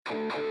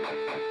Welcome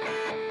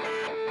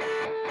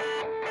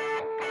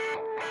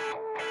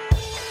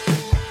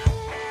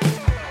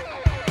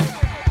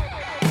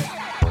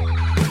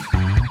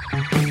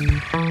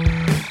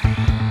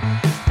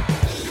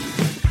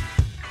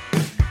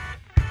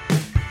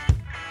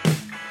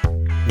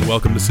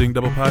to Seeing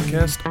Double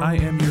Podcast. I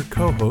am your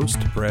co-host,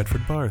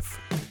 Bradford Barth.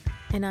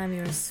 And I'm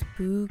your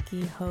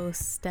spooky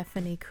host,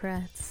 Stephanie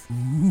Kretz.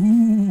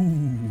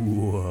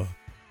 Ooh,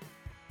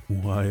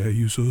 why are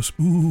you so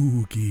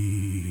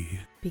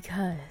spooky?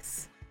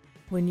 Because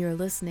when you're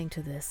listening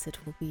to this, it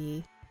will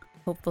be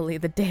hopefully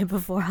the day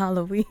before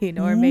Halloween,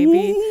 or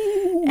maybe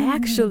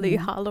actually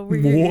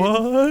Halloween.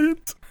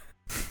 What?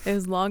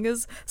 As long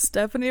as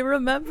Stephanie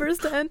remembers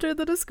to enter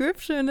the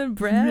description and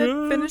Brad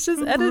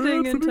finishes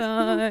editing in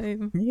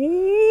time.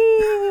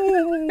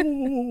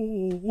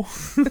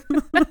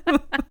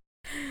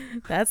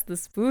 That's the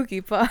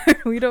spooky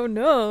part. We don't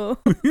know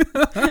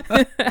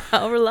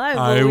how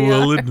reliable I we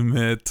will are.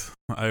 admit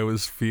I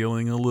was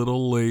feeling a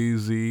little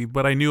lazy,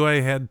 but I knew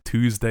I had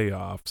Tuesday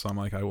off, so I'm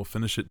like, I will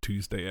finish it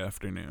Tuesday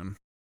afternoon.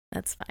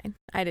 That's fine.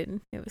 I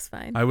didn't. It was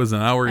fine. I was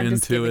an hour I'm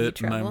just into giving you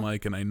it, and I'm trouble.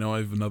 like, and I know I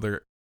have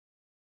another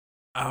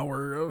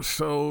hour or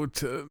so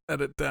to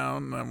edit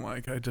down, and I'm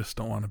like, I just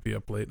don't want to be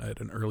up late. I had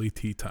an early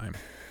tea time.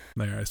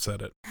 There, I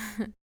said it.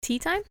 Tea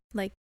time?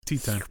 Like, Tea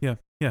time. Yeah,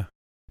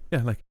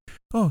 like,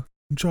 oh,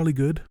 jolly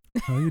good.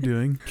 How are you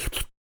doing?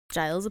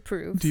 Giles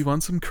approves. Do you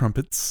want some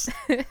crumpets?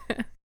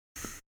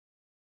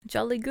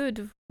 Jolly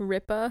good,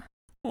 Ripper.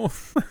 Oh.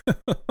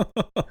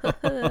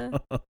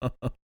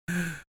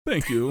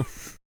 Thank you.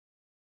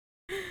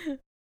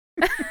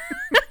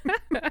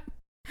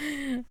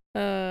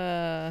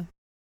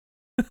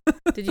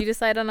 Did you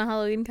decide on a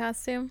Halloween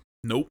costume?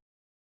 Nope.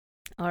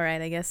 All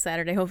right, I guess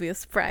Saturday will be a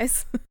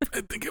surprise.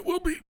 I think it will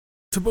be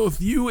to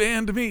both you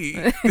and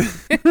me.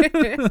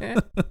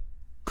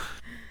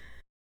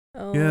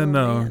 Oh, Yeah,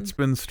 no, man. it's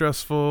been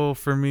stressful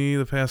for me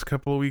the past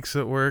couple of weeks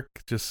at work.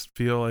 Just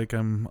feel like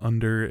I'm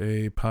under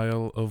a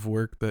pile of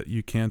work that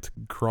you can't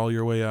crawl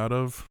your way out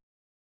of.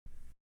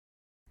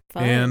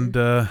 Fun.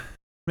 And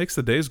makes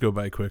the days go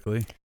by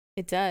quickly.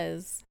 It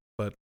does,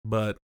 But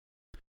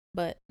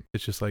but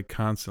it's just like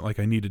constant. Like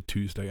I needed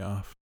Tuesday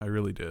off. I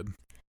really did.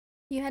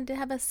 you had to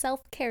have a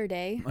self-care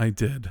day. I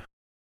did.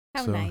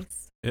 How So,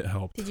 nice. It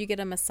helped. Did you get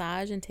a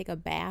massage and take a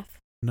bath?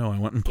 No, I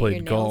went and Get your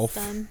played nails golf.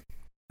 done?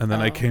 And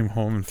then I Oh, came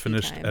home and tea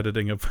finished time.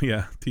 editing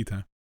tea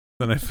time.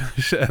 Then I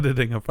finished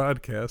editing a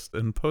podcast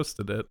and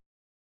posted it.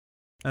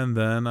 And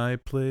then I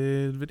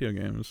played video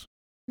games.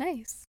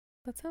 Nice.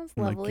 That sounds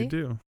Like lovely. you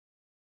do.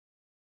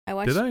 I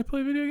watched. Did I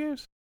play video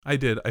games? I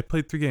did. I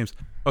played 3 games.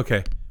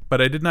 Okay.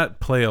 But I did not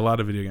play a lot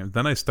of video games.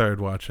 Then I started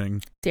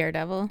watching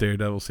Daredevil?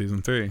 Daredevil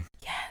Season 3.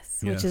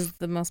 Yes, Yes. which is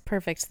the most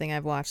perfect thing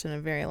I've watched in a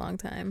very long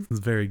time. It's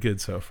very good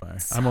so far.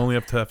 So I'm only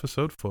up to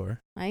episode 4.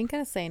 I ain't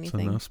gonna say So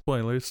anything. no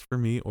spoilers for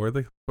me or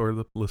the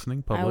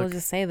listening I will public.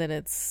 just say that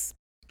it's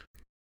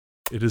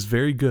It is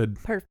very good.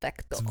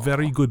 perfecto. It's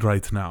very good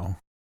right now.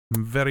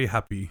 I'm very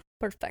happy.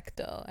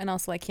 Perfecto. And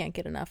also, I can't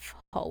get enough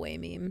hallway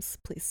memes.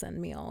 Please send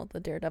me all the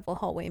Daredevil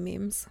hallway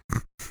memes.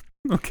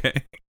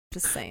 Okay.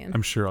 Just saying.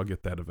 I'm sure I'll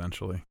get that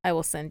eventually. I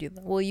will send you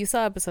them. Well, you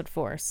saw episode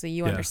 4, so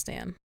you Yeah.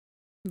 understand.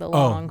 The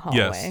long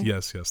hallway.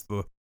 Yes.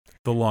 The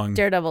long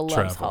Daredevil loves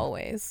travel.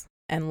 hallways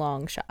and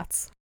long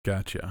shots.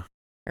 Gotcha.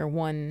 Or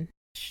one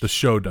The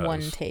show does.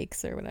 one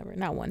takes or whatever.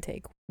 Not one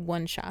take,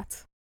 one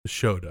shot. The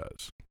show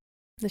does.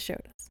 The show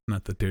does.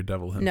 Not the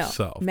Daredevil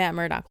himself. No, Matt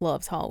Murdock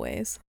loves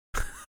hallways.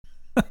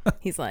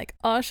 He's like,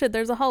 oh shit,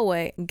 there's a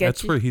hallway.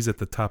 That's where he's at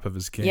the top of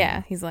his game.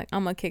 Yeah, he's like,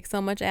 I'm gonna kick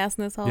so much ass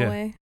in this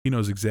hallway. He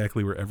knows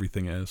exactly where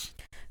everything is.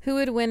 Who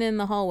would win in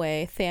the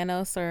hallway,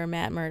 Thanos or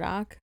Matt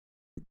Murdock?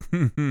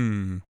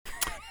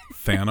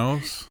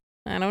 Thanos?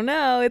 I don't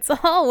know. It's a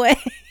hallway.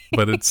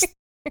 But it's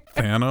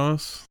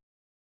Thanos?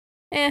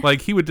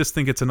 Like, he would just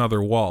think it's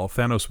another wall.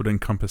 Thanos would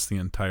encompass the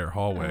entire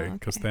hallway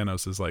because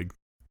Thanos is, like,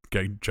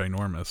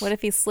 ginormous. What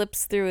if he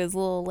slips through his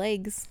little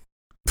legs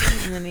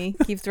and then he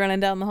keeps running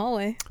down the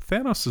hallway?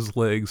 Thanos'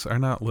 legs are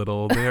not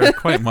little. They are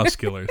quite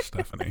muscular,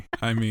 Stephanie.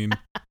 I mean,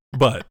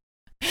 but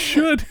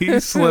should he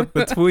slip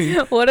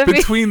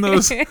between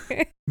those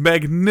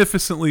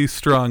magnificently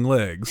strong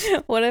legs?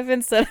 What if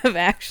instead of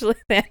actually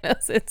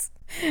Thanos, it's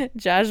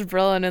Josh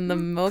Brolin in the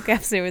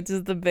mocap suit, which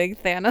is the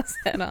big Thanos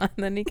head on,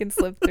 then he can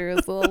slip through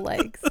his little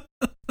legs.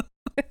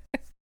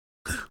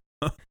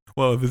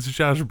 Well, if it's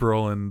Josh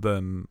Brolin,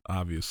 then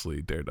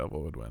obviously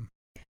Daredevil would win.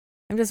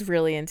 I'm just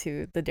really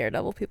into the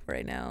Daredevil people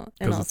right now.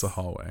 Because it's a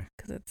hallway.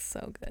 Because it's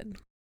so good.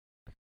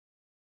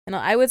 And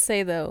I would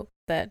say, though,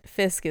 that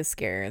Fisk is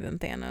scarier than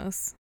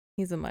Thanos.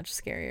 He's a much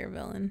scarier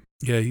villain.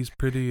 Yeah, he's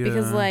pretty...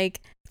 Because, like,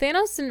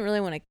 Thanos didn't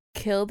really want to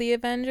kill the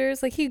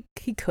Avengers. Like, he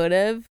could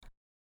have.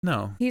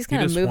 No. He just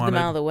kind of moved them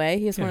out of the way.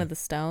 He just wanted the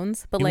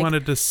stones. But, he like,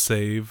 wanted to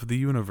save the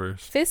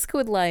universe. Fisk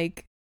would,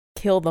 like,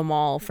 kill them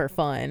all for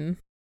fun.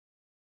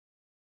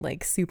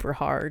 Like, super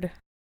hard.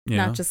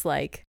 Yeah. Not just,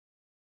 like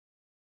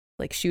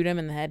shoot him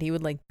in the head. He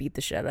would, like, beat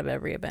the shit out of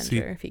every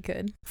Avenger if he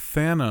could.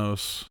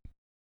 Thanos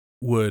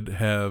would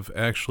have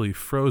actually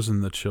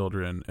frozen the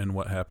children in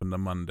what happened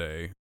on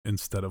Monday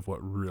instead of what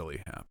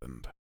really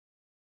happened.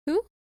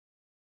 Who?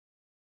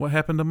 What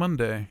happened on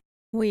Monday?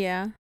 Well,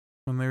 yeah.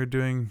 When they were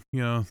doing,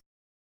 you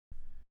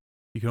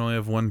can only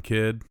have one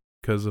kid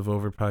because of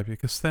overpopulation.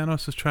 Because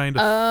Thanos is trying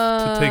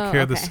to take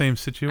care of the same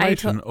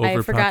situation.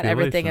 I forgot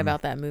everything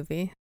about that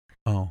movie.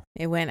 Oh.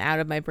 It went out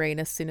of my brain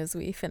as soon as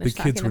we finished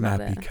talking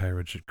about it. The kids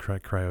were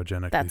not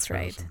cryogenically That's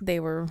frozen. Right.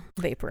 They were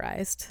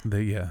vaporized.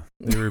 They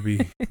were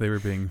being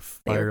fierily.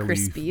 They were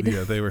crispied.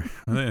 Yeah, they were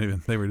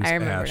just I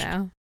remember ashed.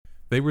 now.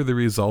 They were the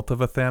result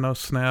of a Thanos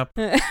snap,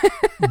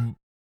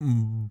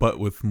 but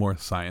with more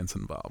science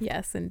involved.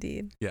 Yes,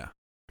 indeed. Yeah.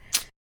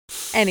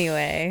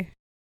 Anyway.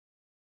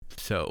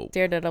 So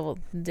Daredevil.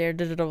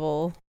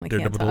 I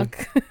can't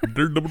talk.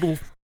 Daredevil.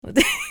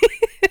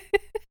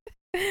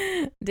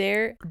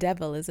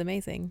 Daredevil is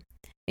amazing.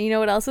 And you know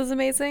what else is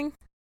amazing?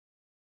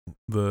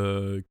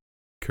 The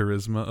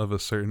charisma of a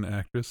certain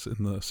actress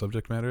in the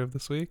subject matter of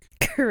this week.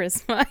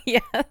 Charisma,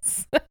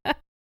 yes.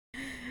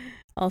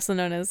 Also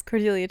known as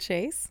Cordelia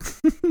Chase,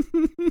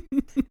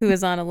 who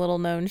is on a little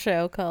known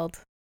show called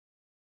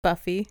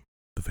Buffy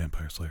the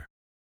Vampire Slayer.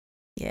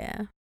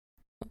 Yeah.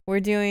 We're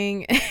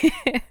doing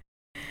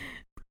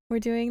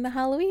the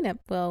Halloween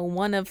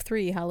one of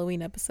 3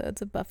 Halloween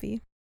episodes of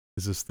Buffy.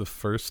 Is this the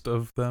first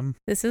of them?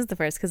 This is the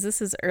first because this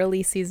is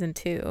early season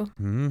 2.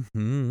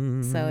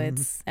 Mm-hmm. So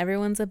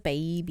everyone's a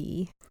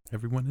baby.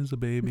 Everyone is a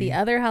baby. The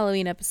other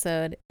Halloween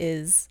episode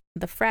is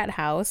the frat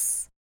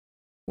house,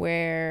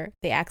 where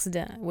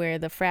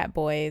the frat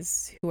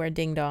boys who are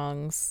ding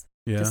dongs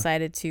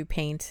decided to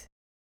paint.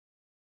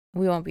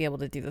 We won't be able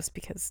to do this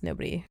because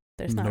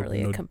there's not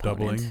really a component.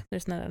 Doubling.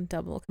 There's not a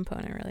double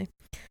component really.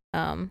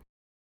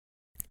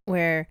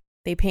 Where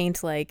they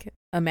paint like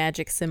a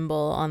magic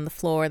symbol on the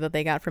floor that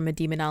they got from a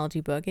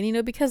demonology book.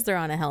 And, because they're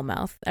on a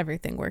Hellmouth,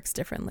 everything works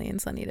differently in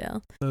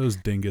Sunnydale. Those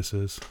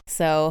dinguses.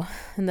 So,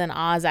 and then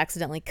Oz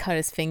accidentally cut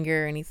his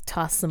finger and he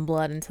tossed some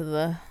blood into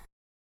the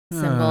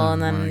symbol.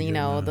 And then,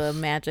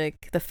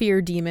 the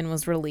fear demon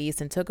was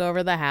released and took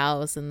over the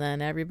house. And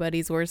then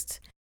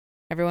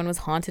everyone was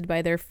haunted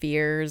by their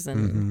fears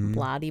and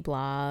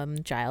blah-de-blah.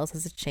 Giles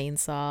has a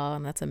chainsaw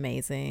and that's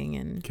amazing.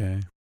 And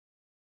okay.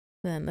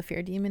 Then the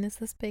fear demon is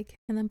this big,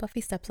 and then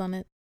Buffy steps on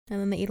it, and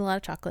then they eat a lot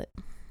of chocolate.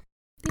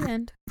 The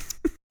end.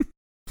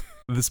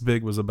 This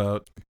big was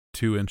about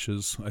 2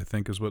 inches, I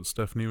think, is what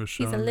Stephanie was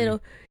showing.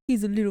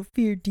 He's a little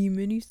fear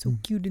demon. He's so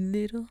cute and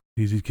little.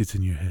 He just gets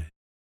in your head.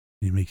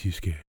 He makes you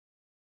scared,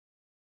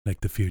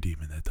 like the fear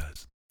demon that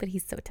does. But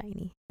he's so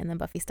tiny, and then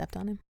Buffy stepped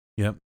on him.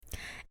 Yep.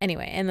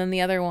 Anyway, and then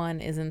the other one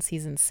is in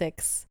season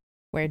 6,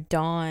 where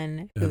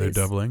Dawn. They're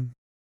doubling.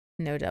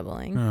 No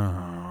doubling.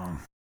 Oh.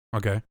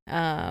 Okay.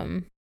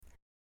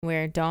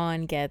 Where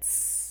Dawn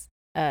gets,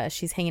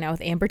 she's hanging out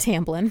with Amber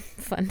Tamblyn,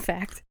 fun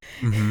fact,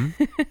 who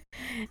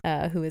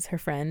is her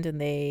friend,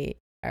 and they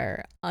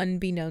are,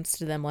 unbeknownst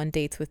to them, on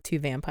dates with 2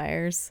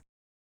 vampires,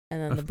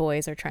 and then the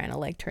boys are trying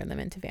to turn them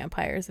into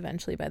vampires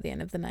eventually by the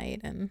end of the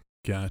night, and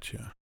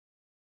gotcha,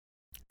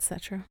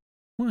 etc.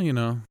 Well,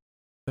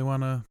 they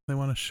wanna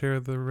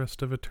share the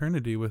rest of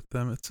eternity with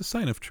them. It's a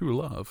sign of true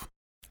love.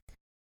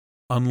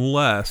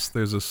 Unless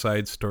there's a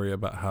side story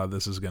about how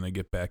this is gonna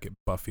get back at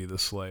Buffy the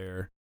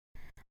Slayer.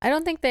 I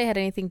don't think they had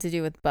anything to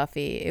do with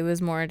Buffy. It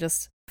was more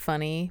just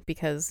funny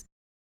because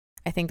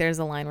I think there's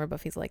a line where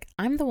Buffy's like,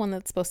 I'm the one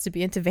that's supposed to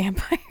be into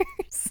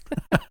vampires.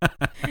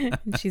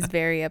 And she's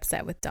very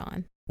upset with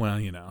Dawn. Well,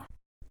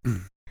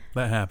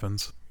 that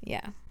happens.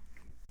 Yeah.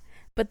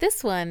 But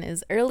this one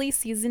is early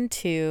season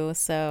 2.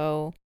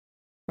 So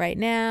right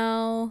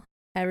now,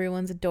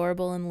 everyone's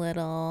adorable and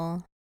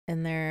little.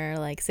 And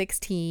they're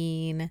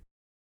 16.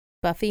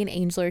 Buffy and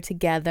Angel are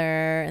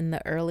together in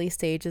the early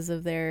stages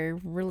of their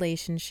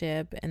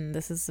relationship, and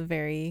this is a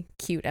very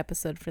cute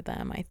episode for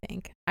them, I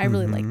think. I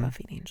really like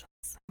Buffy and Angel.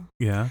 So.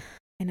 Yeah.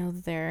 I know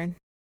that they're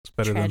It's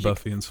better than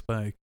Buffy and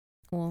Spike.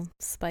 Well,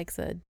 Spike's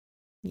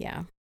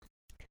yeah.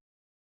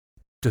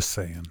 Just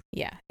saying.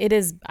 Yeah, it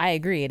is. I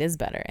agree, it is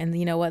better. And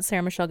you know what?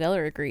 Sarah Michelle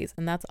Gellar agrees,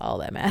 and that's all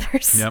that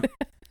matters. Yep.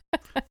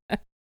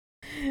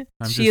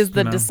 She is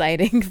the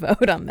deciding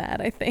vote on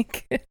that, I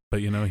think. But,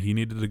 he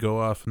needed to go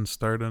off and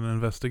start an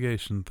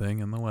investigation thing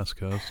in the West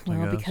Coast. Well,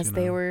 I guess, because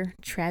they were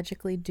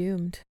tragically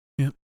doomed.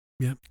 Yep.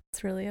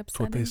 It's really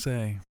upsetting. That's what they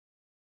say.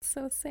 It's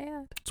so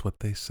sad. It's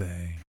what they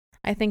say.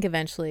 I think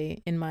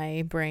eventually, in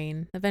my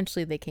brain,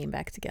 they came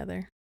back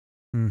together.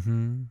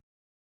 Mm-hmm.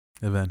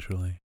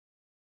 Eventually.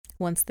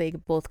 Once they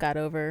both got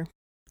over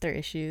their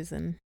issues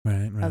and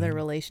other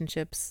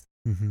relationships.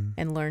 Mm-hmm.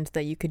 And learned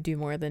that you could do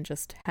more than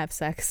just have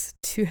sex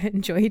to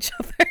enjoy each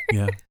other.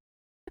 Yeah.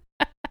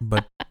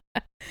 But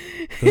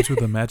those were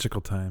the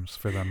magical times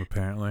for them,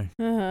 apparently.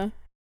 But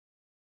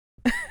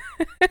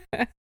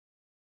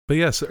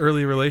yes,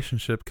 early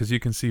relationship, because you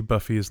can see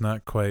Buffy is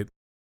not quite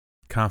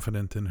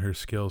confident in her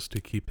skills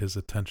to keep his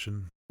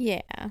attention.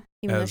 Yeah,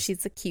 even though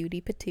she's a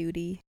cutie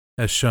patootie.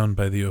 As shown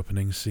by the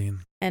opening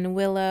scene. And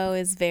Willow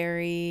is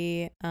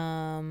very,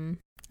 I'm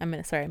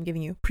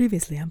giving you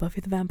previously on Buffy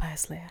the Vampire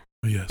Slayer.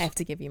 Yes. I have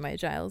to give you my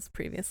Giles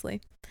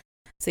previously.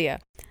 So yeah.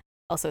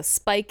 Also,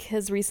 Spike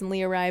has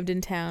recently arrived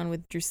in town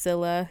with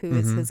Drusilla, who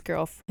is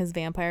his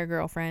vampire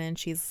girlfriend, and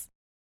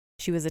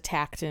she was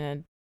attacked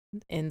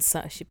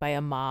by a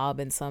mob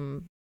in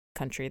some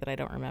country that I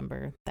don't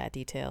remember that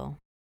detail.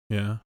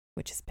 Yeah.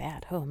 Which is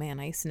bad. Oh man,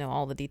 I used to know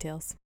all the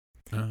details.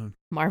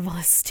 Marvel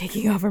is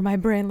taking over my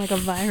brain like a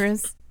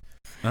virus.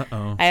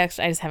 I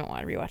just haven't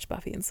wanted to rewatch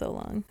Buffy in so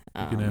long.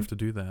 You're gonna have to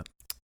do that.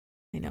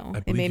 I know.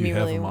 It made me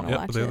really want to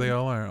watch it. There they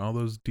all are. All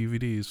those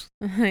DVDs.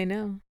 I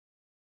know.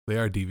 They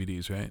are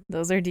DVDs, right?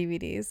 Those are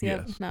DVDs.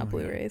 Yep, yes. not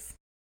Blu-rays.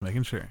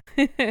 Making sure.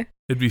 It'd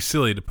be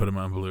silly to put them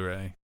on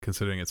Blu-ray,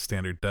 considering it's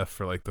standard def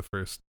for like the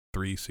first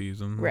 3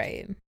 seasons.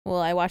 Right. Well,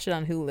 I watched it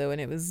on Hulu,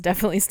 and it was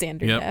definitely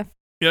standard def.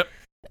 Yep.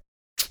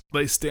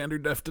 They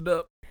standard defed it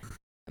up.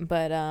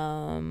 But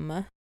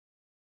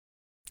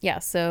yeah.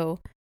 So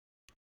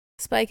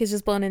Spike has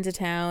just blown into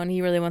town.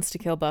 He really wants to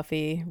kill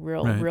Buffy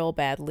real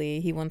badly.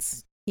 He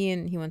wants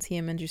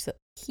him and Drusilla.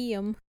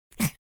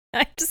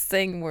 I'm just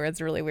saying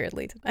words really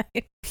weirdly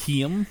tonight.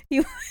 Him?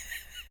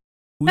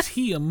 Who's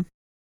him?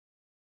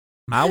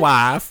 My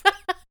wife.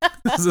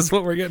 Is this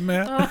what we're getting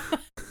at?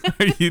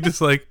 Are you just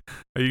like,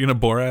 are you going to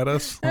bore at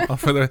us?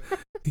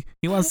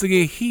 He wants to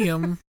get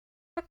him.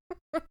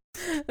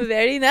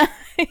 Very nice.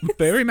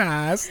 Very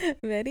nice.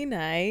 Very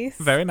nice.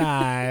 Very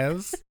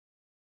nice.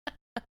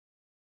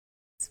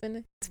 It's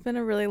been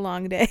a really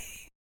long day.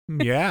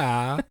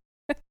 Yeah.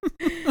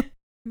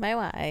 My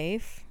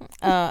wife.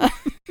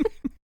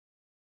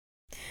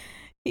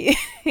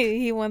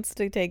 He wants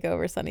to take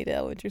over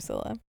Sunnydale with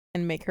Drusilla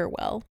and make her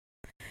well.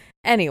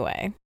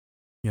 Anyway.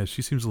 Yeah,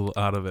 she seems a little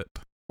out of it.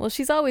 Well,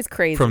 she's always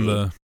crazy. From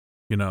the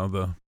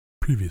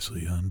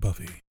previously on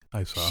Buffy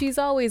I saw. She's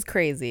always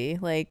crazy.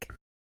 Like,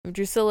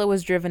 Drusilla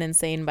was driven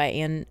insane by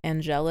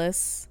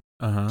Angelus.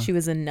 She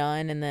was a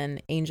nun, and then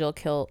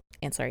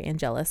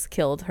Angelus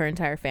killed her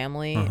entire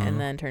family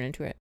and then turned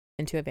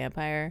into a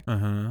vampire.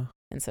 And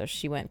so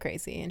she went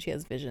crazy, and she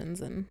has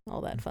visions and all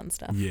that fun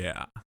stuff.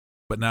 Yeah.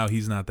 But now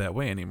he's not that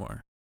way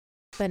anymore.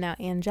 But now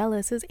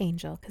Angelus is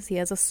Angel, because he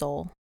has a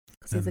soul.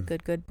 Because he's a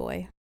good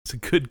boy. It's a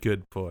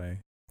good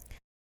boy.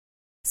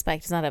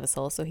 Spike does not have a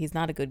soul, so he's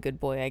not a good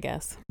boy, I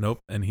guess.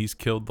 Nope, and he's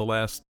killed the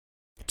last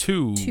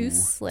two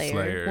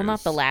Slayers. Well,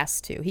 not the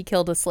last two. He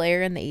killed a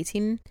Slayer in the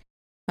 1800s,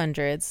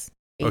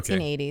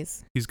 1880s.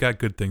 Okay. He's got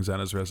good things on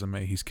his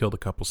resume. He's killed a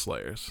couple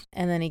Slayers.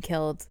 And then he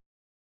killed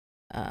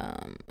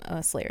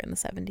a Slayer in the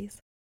 70s,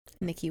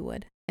 Nikki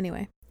Wood.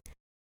 Anyway,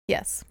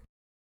 yes.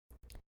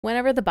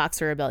 Whenever the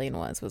Boxer Rebellion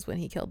was when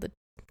he killed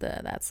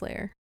that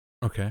Slayer.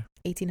 Okay.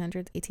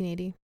 1800s,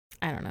 1880.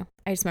 I don't know.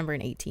 I just remember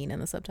an 18 in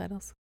the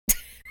subtitles.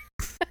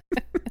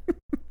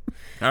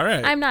 All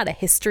right. I'm not a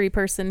history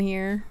person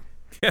here.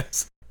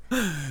 Yes.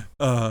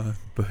 The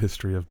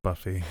history of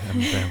Buffy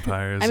and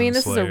vampires. I mean,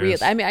 this Slayers. is a real.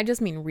 I mean, I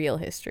just mean real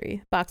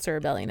history. Boxer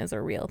Rebellion is a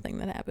real thing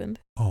that happened.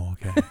 Oh,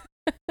 okay.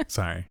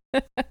 Sorry.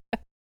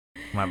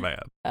 My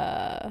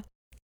bad.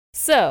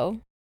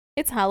 So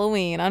it's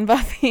Halloween on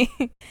Buffy,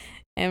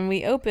 and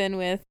we open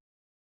with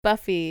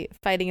Buffy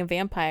fighting a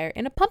vampire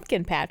in a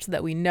pumpkin patch so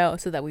that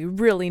we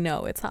really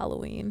know it's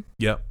Halloween.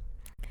 Yep.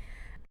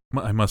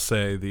 I must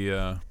say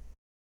the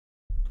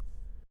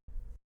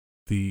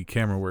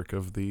camera work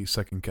of the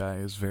second guy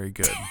is very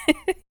good.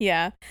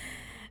 Yeah.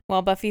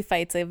 While Buffy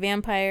fights a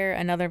vampire,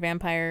 another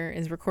vampire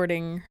is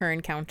recording her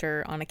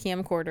encounter on a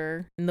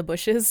camcorder in the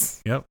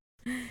bushes. Yep.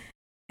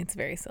 It's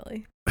very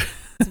silly.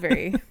 It's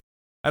very...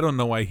 I don't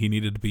know why he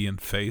needed to be in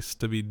face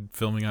to be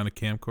filming on a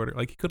camcorder.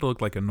 Like, he could have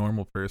looked like a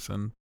normal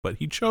person, but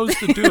he chose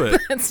to do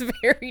it. That's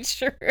very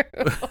true.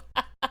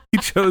 He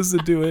chose to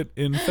do it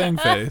in Fang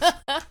face.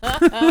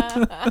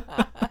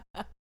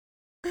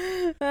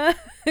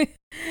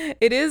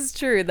 It is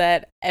true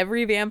that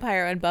every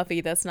vampire on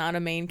Buffy that's not a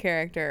main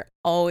character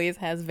always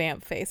has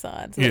vamp face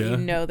on, so that you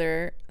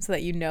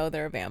know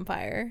they're a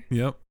vampire.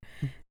 Yep.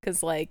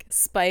 Because like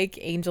Spike,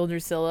 Angel,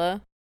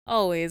 Drusilla,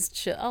 always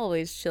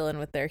chilling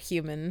with their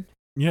human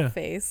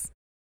face.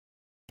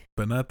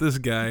 But not this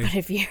guy. But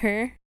if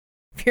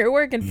you're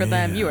working for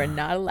them, you are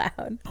not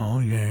allowed. Oh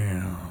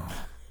yeah.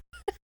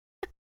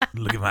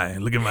 Look at my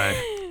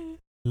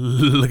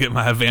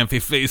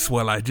vampy face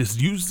while I just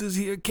use this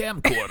here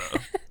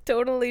camcorder.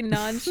 Totally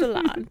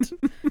nonchalant.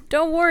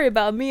 Don't worry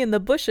about me in the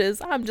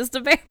bushes. I'm just a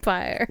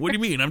vampire. What do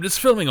you mean? I'm just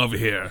filming over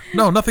here.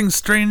 No, nothing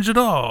strange at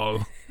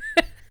all.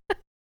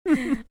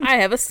 I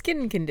have a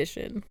skin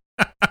condition.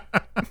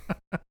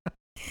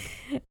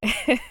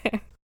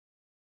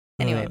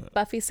 Anyway,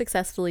 Buffy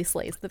successfully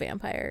slays the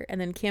vampire, and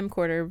then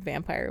camcorder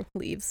vampire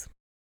leaves.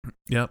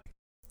 Yep.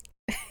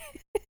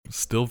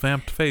 Still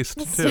vamped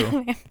faced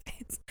too.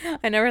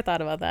 I never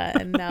thought about that,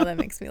 and now that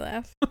makes me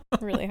laugh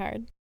really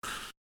hard.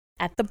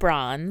 At the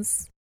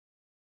Bronze,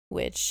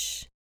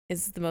 which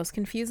is the most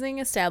confusing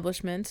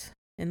establishment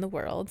in the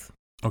world.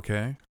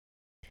 Okay.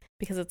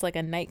 Because it's like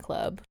a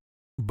nightclub.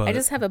 But I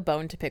just have a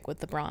bone to pick with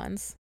the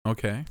Bronze.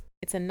 Okay.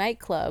 It's a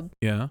nightclub.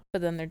 Yeah.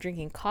 But then they're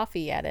drinking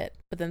coffee at it.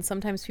 But then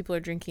sometimes people are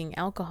drinking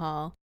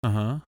alcohol.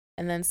 Uh-huh.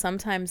 And then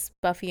sometimes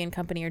Buffy and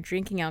company are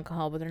drinking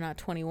alcohol, but they're not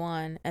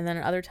 21. And then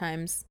other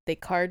times they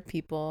card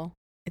people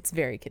It's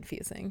very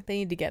confusing. They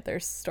need to get their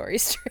story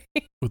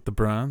straight. With the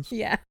bronze?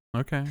 Yeah.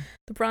 Okay.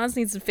 The bronze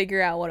needs to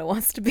figure out what it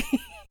wants to be.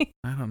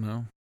 I don't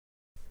know.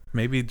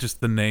 Maybe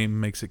just the name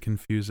makes it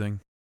confusing.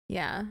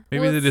 Yeah.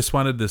 Maybe they just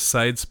wanted this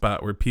side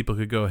spot where people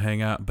could go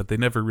hang out, but they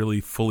never really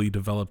fully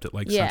developed it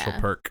like Central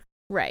Park.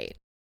 Right.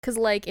 Because,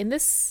 like, in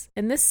this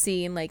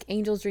scene, like,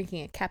 Angel's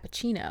drinking a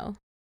cappuccino.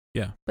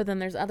 Yeah. But then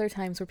there's other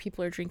times where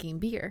people are drinking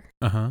beer.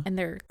 Uh-huh. And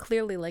they're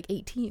clearly, like,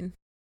 18.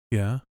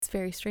 Yeah. It's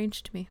very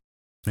strange to me.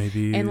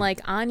 Maybe. And, like,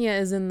 Anya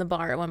is in the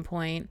bar at one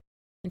point,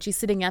 and she's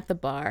sitting at the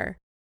bar,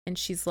 and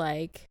she's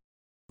like,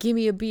 give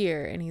me a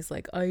beer. And he's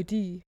like,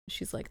 ID.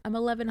 She's like, I'm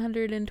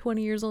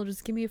 1,120 years old.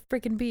 Just give me a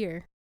freaking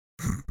beer.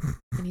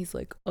 And he's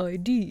like,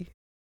 ID.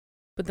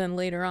 But then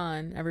later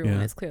on,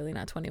 everyone is clearly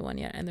not 21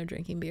 yet, and they're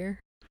drinking beer.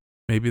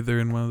 Maybe they're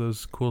in one of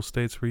those cool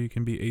states where you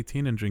can be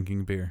 18 and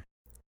drinking beer.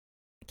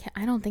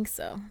 I don't think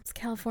so. It's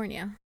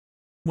California.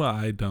 Well,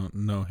 I don't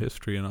know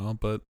history and all,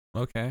 but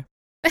okay.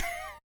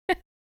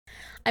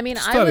 I mean,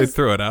 I'd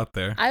throw it out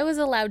there. I was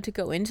allowed to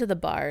go into the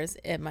bars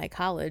at my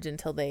college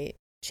until they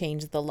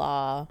changed the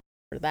law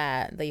for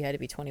that you had to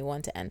be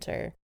 21 to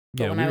enter.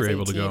 But yeah, we were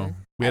able to go.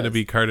 We had to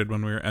be carded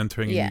when we were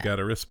entering, and you got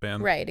a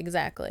wristband. Right,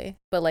 exactly.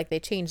 But like they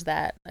changed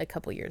that a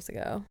couple years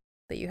ago,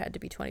 that you had to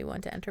be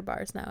 21 to enter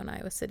bars now in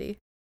Iowa City.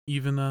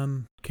 Even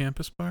on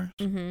campus bars?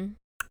 Mm-hmm.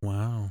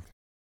 Wow.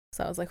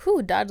 So I was like,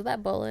 whew, dodge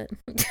that bullet.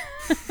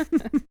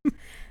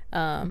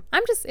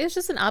 It's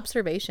just an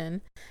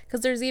observation. Because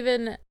there's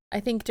even,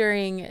 I think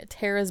during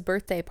Tara's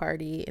birthday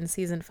party in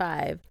season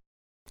 5,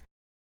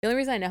 the only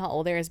reason I know how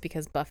old they are is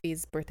because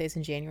Buffy's birthday's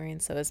in January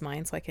and so is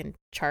mine, so I can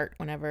chart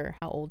whenever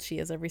how old she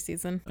is every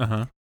season.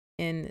 Uh-huh.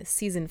 In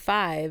season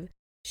 5,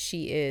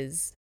 she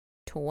is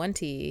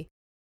 20,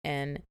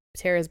 and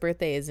Tara's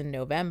birthday is in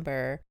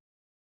November,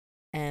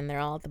 and they're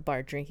all at the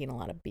bar drinking a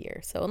lot of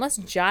beer. So unless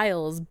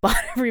Giles bought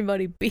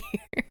everybody beer,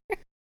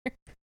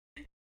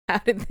 how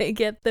did they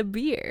get the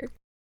beer?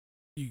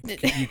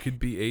 You could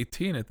be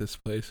 18 at this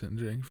place and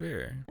drink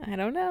beer. I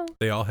don't know.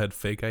 They all had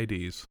fake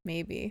IDs.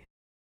 Maybe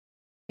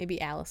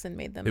Allison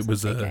made them fake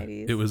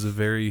IDs. It was a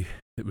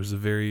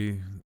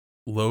very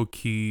low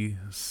key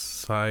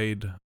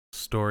side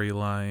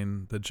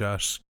storyline that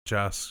Joss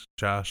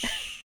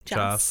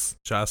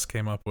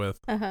came up with.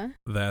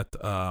 That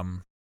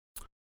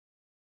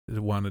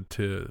wanted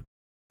to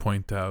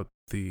point out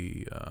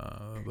the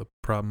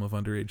problem of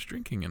underage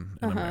drinking in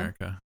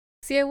America.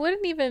 See, I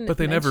wouldn't even. But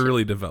they never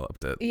really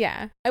developed it.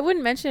 Yeah, I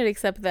wouldn't mention it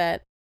except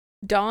that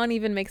Dawn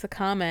even makes a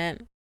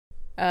comment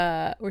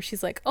where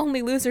she's like,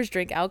 "Only losers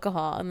drink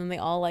alcohol," and then they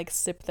all like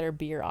sip their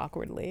beer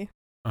awkwardly.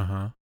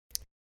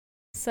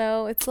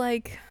 So it's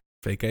like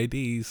fake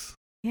IDs.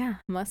 Yeah,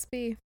 must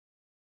be.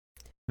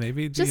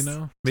 Maybe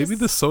maybe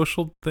the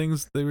social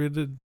things they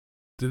really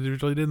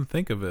didn't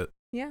think of it.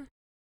 Yeah,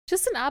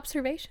 just an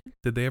observation.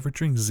 Did they ever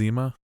drink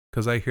Zima?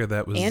 Because I hear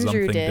that was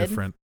Andrew something did.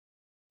 different.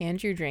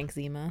 Andrew drank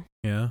Zima.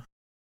 Yeah.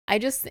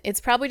 It's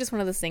probably just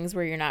one of those things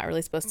where you're not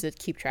really supposed to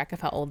keep track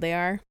of how old they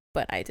are,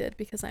 but I did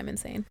because I'm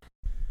insane.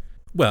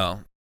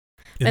 Well,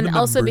 and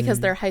also because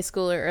they're high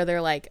schooler or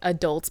they're like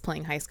adults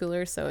playing high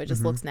schoolers, so it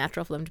just looks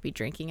natural for them to be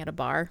drinking at a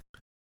bar.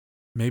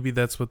 Maybe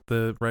that's what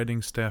the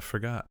writing staff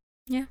forgot.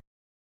 Yeah.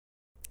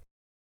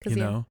 You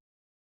know,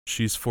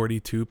 she's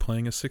 42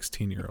 playing a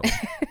 16-year-old.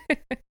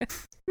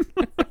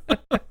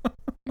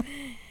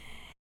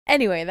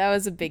 Anyway, that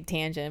was a big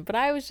tangent, but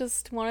I was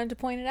just wanted to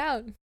point it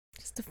out.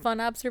 Just a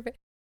fun observation.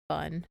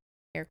 Fun,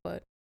 air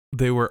quote.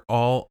 They were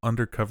all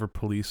undercover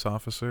police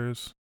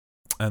officers,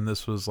 and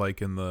this was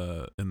like in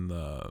the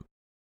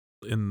I'm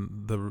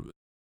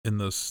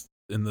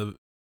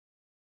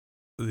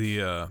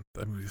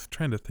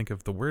trying to think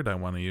of the word I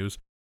want to use.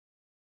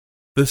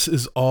 This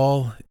is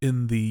all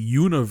in the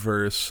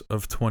universe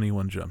of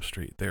 21 Jump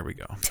Street. There we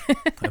go.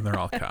 And they're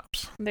all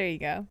cops. There you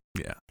go.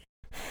 Yeah.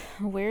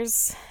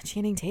 Where's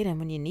Channing Tatum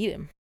when you need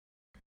him?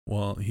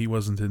 Well, he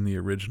wasn't in the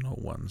original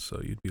one, so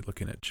you'd be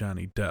looking at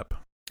Johnny Depp.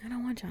 I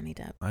don't want Johnny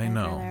Depp. I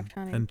know.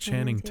 And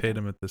Channing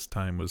Tatum at this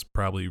time was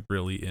probably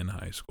really in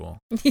high school.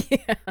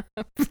 Yeah,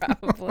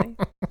 probably.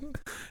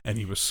 And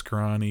he was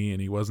scrawny,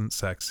 and he wasn't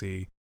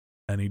sexy,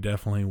 and he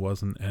definitely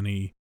wasn't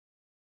any...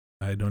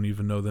 I don't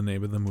even know the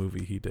name of the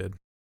movie he did,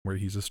 where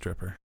he's a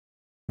stripper.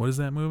 What is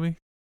that movie?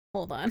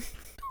 Hold on.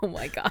 Oh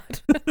my God.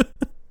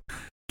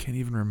 Can't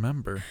even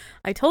remember.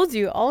 I told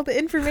you, all the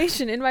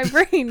information in my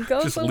brain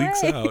goes just away.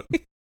 Leaks out.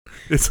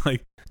 It's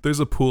like there's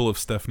a pool of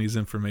Stephanie's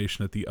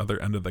information at the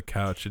other end of the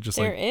couch. It just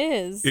there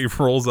is. It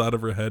rolls out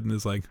of her head and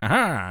is like,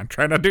 I'm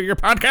trying to do your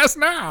podcast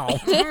now.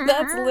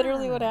 That's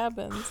literally what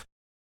happens.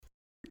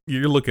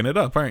 You're looking it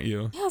up, aren't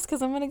you? Yes,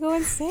 because I'm gonna go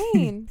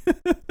insane.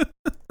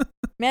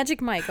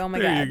 Magic Mike. Oh my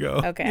God. There you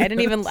go. Okay, I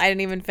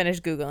didn't even finish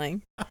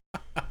Googling.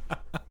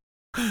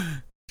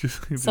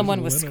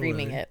 Someone was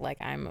screaming it like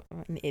I'm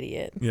an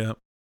idiot. Yeah.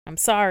 I'm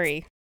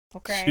sorry.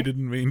 Okay. She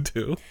didn't mean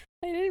to.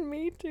 I didn't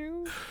mean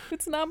to.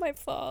 It's not my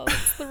fault.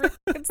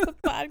 It's the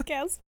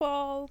podcast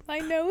fault. I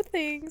know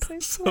things, I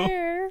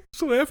swear.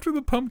 So after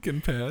the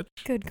pumpkin patch.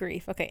 Good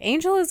grief. Okay,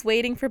 Angel is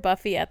waiting for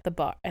Buffy at the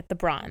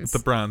Bronze. The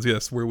Bronze,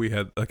 yes, where we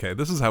had... Okay,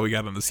 this is how we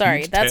got on this Sorry,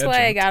 huge that's tangent.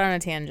 why I got on a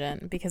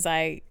tangent, because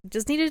I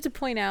just needed to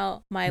point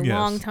out my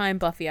long-time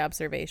Buffy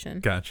observation.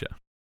 Gotcha.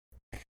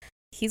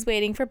 He's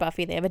waiting for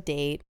Buffy. They have a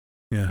date.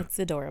 Yeah. It's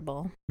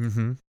adorable.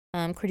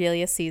 Mm-hmm.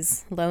 Cordelia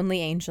sees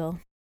Lonely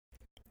Angel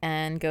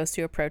and goes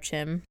to approach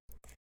him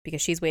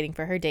because she's waiting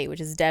for her date,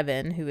 which is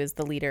Devin, who is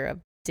the leader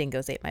of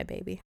Dingoes Ate My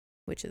Baby,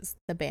 which is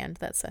the band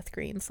that Seth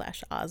Green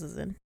 / Oz is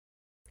in.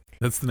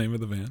 That's the name of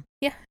the band?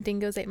 Yeah,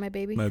 Dingoes Ate My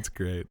Baby. That's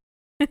great.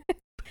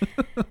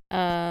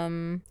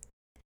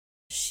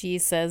 She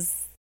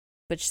says,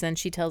 but then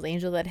she tells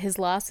Angel that his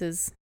loss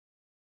is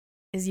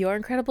your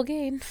incredible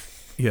gain.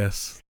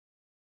 Yes.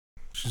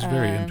 She's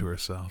very into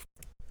herself.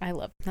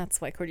 That's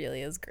why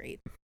Cordelia is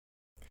great.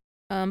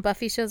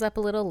 Buffy shows up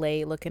a little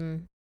late,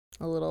 looking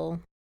a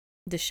little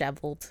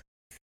disheveled,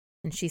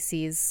 and she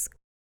sees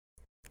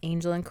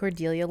Angel and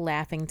Cordelia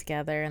laughing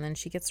together, and then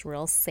she gets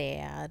real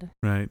sad.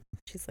 Right.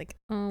 She's like,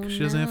 oh, she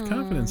doesn't have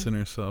confidence in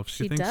herself.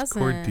 She thinks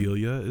doesn't.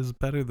 Cordelia is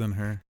better than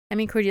her. I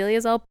mean,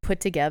 Cordelia's all put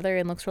together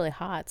and looks really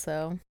hot,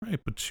 so... Right,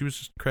 but she was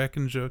just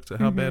cracking jokes at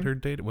how bad her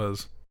date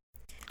was.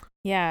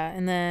 Yeah,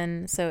 and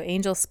then, so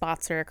Angel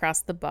spots her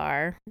across the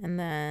bar, and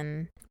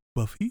then...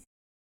 Buffy?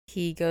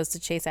 He goes to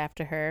chase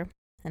after her,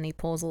 and he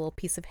pulls a little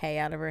piece of hay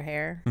out of her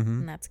hair,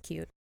 and that's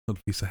cute.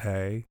 Little piece of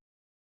hay.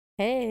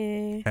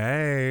 Hey.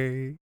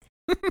 Hey.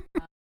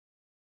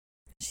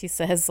 She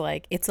says,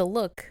 like, it's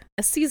a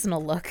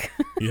seasonal look.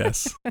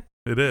 Yes,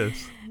 it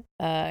is.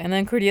 And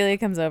then Cordelia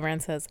comes over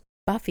and says,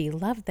 Buffy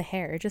loved the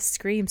hair, just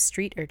screams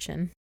street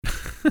urchin.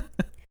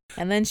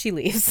 And then she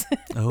leaves.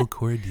 Oh,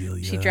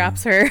 Cordelia. She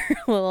drops her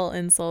little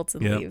insults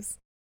and leaves.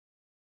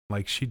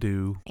 Like she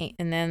do.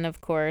 And then,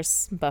 of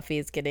course, Buffy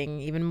is getting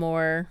even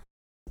more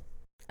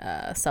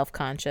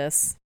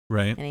self-conscious.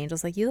 Right. And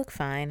Angel's like, you look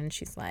fine. And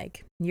she's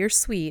like, you're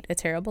sweet, a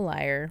terrible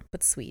liar,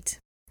 but sweet.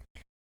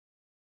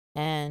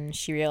 And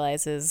she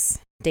realizes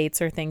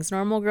dates are things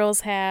normal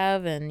girls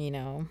have, and, you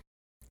know,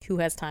 who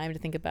has time to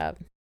think about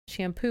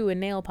shampoo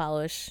and nail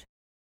polish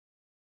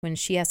when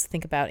she has to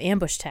think about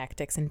ambush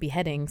tactics and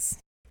beheadings.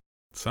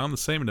 Sound the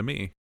same to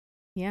me.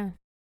 Yeah.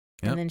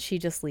 Yep. And then she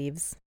just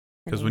leaves.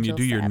 Because when you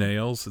do your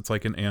nails, it's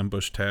like an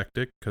ambush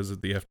tactic because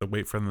you have to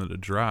wait for them to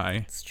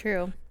dry. It's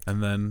true.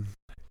 And then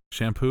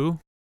shampoo,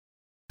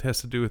 it has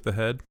to do with the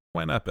head.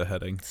 Why not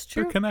beheading? It's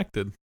true. They're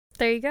connected.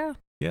 There you go.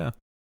 Yeah.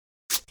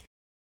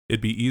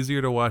 It'd be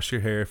easier to wash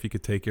your hair if you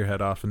could take your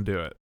head off and do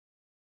it.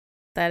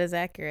 That is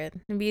accurate.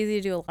 It'd be easy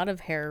to do a lot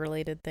of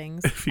hair-related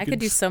things. I could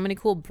do so many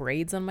cool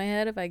braids on my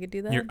head if I could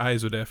do that. Your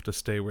eyes would have to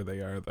stay where they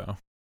are, though.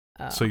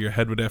 Oh. So your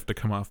head would have to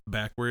come off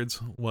backwards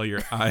while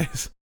your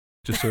eyes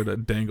just sort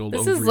of dangled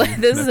over.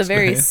 This is a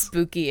very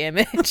spooky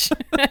image.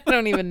 I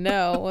don't even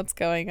know what's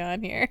going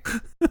on here.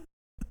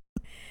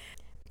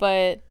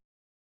 But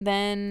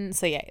then,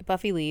 so yeah,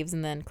 Buffy leaves,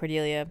 and then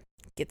Cordelia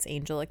gets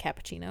Angel a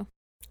cappuccino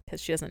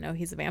because she doesn't know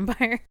he's a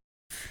vampire.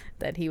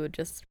 That he would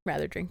just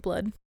rather drink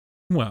blood.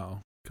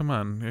 Well, come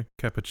on.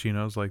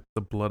 Cappuccino's like the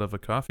blood of a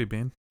coffee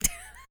bean.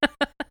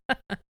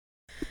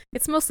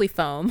 It's mostly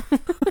foam.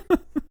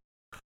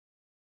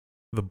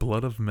 The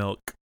blood of milk.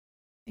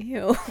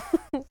 Ew.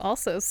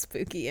 Also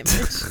spooky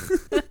image.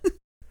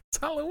 It's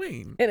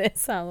Halloween. It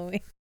is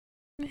Halloween.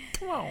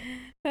 Wow.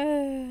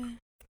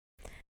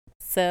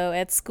 So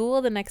at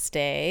school the next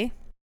day,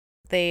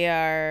 they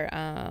are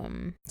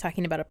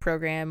talking about a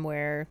program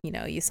where, you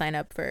know, you sign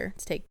up to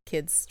take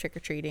kids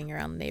trick-or-treating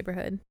around the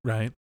neighborhood.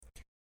 Right.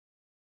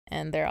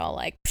 And they're all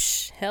like,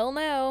 psh, hell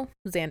no.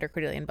 Xander,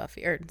 Cordelia, and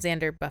Buffy, or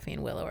Xander, Buffy,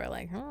 and Willow are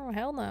like, oh,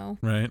 hell no.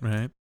 Right.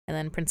 And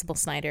then Principal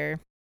Snyder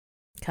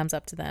comes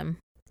up to them.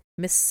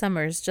 Miss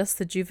Summers, just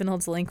the juvenile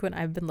delinquent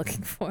I've been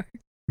looking for.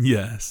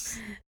 Yes.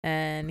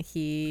 And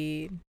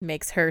he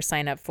makes her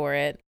sign up for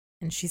it.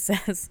 And she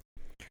says,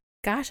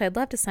 gosh, I'd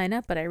love to sign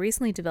up, but I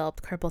recently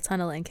developed carpal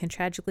tunnel and can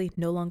tragically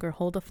no longer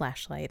hold a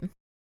flashlight.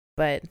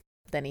 But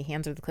then he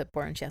hands her the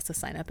clipboard and she has to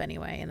sign up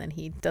anyway. And then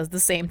he does the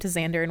same to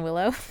Xander and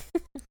Willow.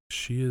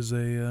 She is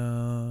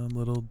a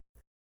little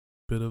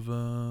bit of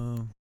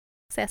a...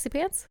 Sassy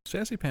pants?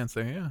 Sassy pants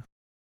there, yeah.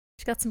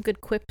 She got some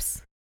good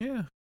quips.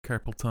 Yeah.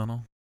 Carpal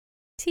tunnel.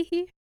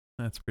 Teehee.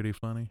 That's pretty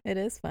funny. It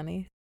is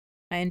funny.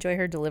 I enjoy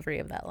her delivery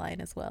of that line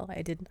as well.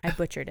 I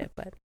butchered it,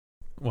 but...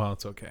 Well,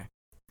 it's okay.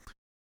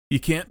 You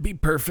can't be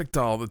perfect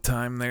all the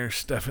time there,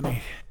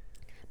 Stephanie.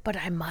 But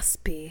I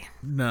must be.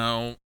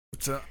 No,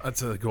 it's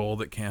a goal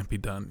that can't be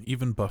done.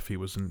 Even Buffy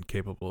was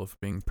incapable of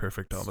being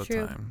perfect all the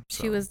time.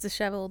 So she was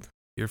disheveled.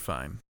 You're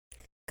fine.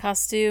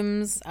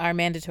 Costumes are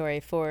mandatory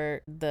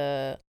for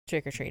the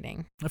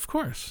trick-or-treating. Of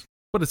course.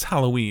 But it's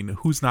Halloween.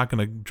 Who's not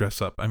going to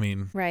dress up? I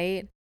mean...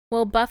 Right.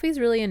 Well, Buffy's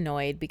really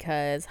annoyed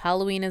because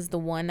Halloween is the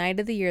one night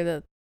of the year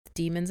that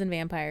demons and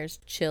vampires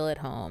chill at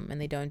home and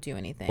they don't do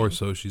anything. Or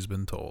so she's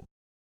been told.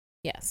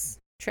 Yes.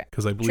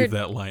 Because I believe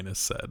that line is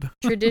said.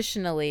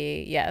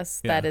 Traditionally,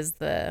 yes, that is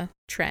the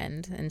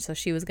trend. And so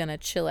she was going to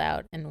chill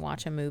out and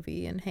watch a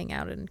movie and hang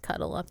out and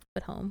cuddle up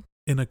at home.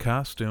 In a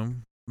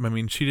costume. I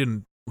mean, she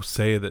didn't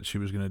say that she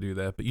was going to do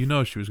that, but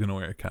she was going to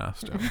wear a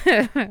costume.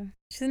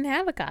 She didn't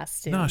have a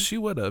costume. No, she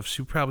would have.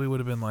 She probably would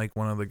have been like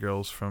one of the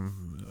girls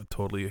from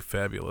Totally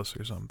Fabulous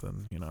or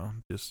something,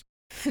 just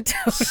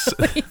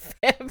Totally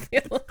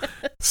Fabulous.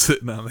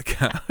 Sitting on the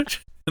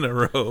couch in a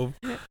robe.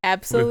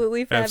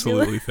 Absolutely Fabulous.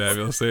 Absolutely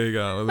Fabulous. There you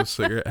go, with a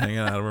cigarette hanging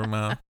out of her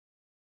mouth.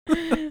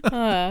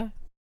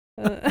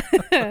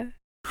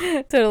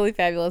 Totally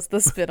Fabulous, the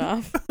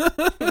spinoff.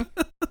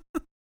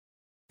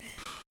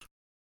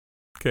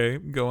 Okay,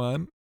 go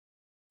on.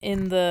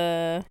 In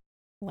the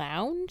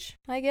lounge,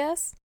 I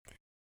guess.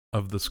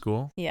 Of the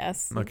school?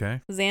 Yes.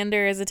 Okay.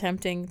 Xander is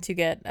attempting to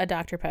get a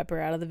Dr. Pepper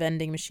out of the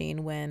vending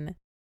machine when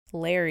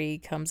Larry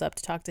comes up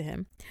to talk to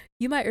him.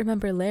 You might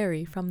remember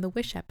Larry from the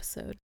Wish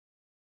episode.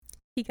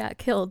 He got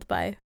killed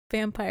by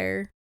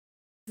vampire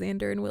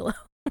Xander and Willow.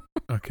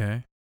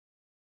 Okay.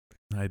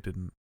 I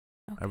didn't.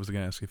 Okay. I was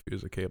going to ask if he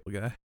was a cable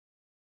guy.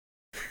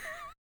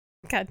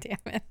 God damn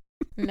it.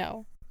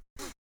 No.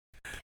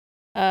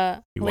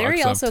 He Larry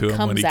walks also up to him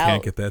comes when he out.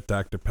 Can't get that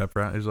Dr. Pepper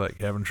out. He's like,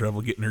 having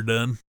trouble getting her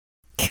done.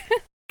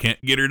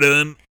 Can't get her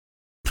done.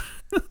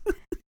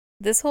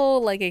 This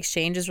whole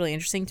exchange is really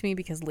interesting to me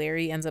because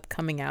Larry ends up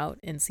coming out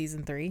in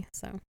season 3.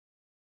 So,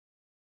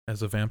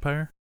 as a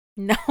vampire?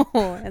 No,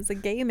 as a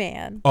gay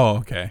man. Oh,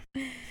 okay.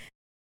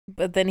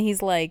 But then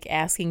he's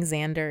asking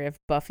Xander if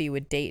Buffy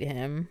would date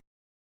him,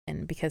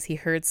 and because he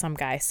heard some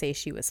guy say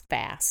she was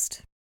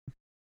fast.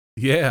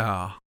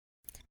 Yeah.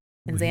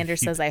 And Xander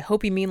says, I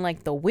hope you mean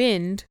like the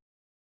wind.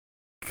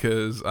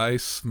 Because I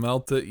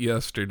smelt it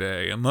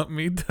yesterday. And let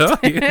me tell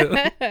you,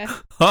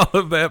 all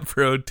of that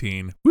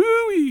protein.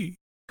 Woo-wee!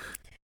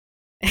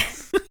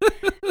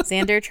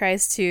 Xander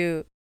tries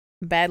to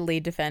badly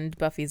defend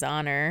Buffy's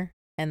honor.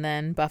 And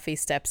then Buffy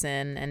steps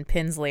in and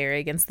pins Larry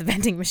against the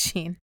vending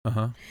machine.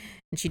 Uh-huh.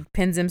 And she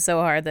pins him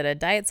so hard that a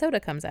diet soda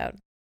comes out.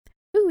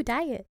 Ooh,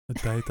 diet. A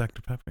Diet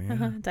Dr. Pepper,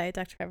 yeah. Diet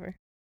Dr. Pepper.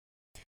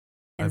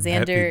 And I'm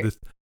Xander...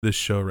 This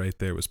show right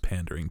there was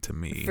pandering to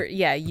me.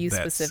 You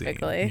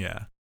specifically. Scene.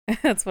 Yeah.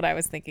 That's what I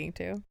was thinking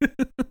too.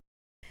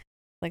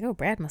 Oh,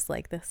 Brad must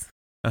like this.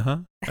 Uh-huh.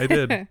 I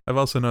did. I've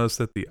also noticed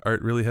that the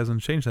art really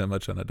hasn't changed that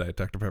much on a Diet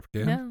Dr. Pepper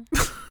can. No.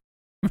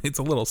 It's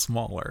a little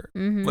smaller,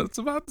 but it's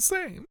about the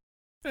same.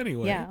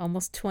 Anyway. Yeah,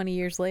 almost 20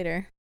 years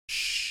later.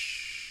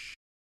 Shh.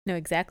 No,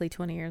 exactly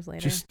 20 years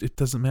later. It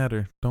doesn't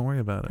matter. Don't worry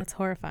about it. That's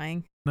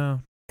horrifying.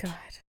 No. God.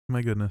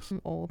 My goodness.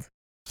 I'm old.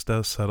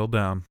 Settle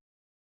down.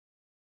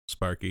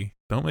 Sparky,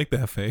 don't make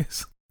that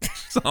face.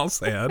 It's all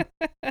sad.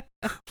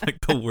 Like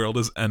the world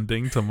is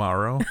ending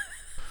tomorrow.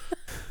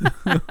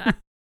 And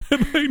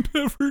I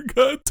never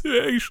got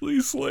to actually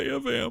slay a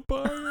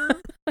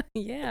vampire.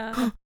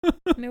 Yeah.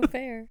 No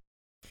fair.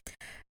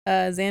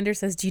 Xander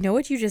says, do you know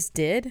what you just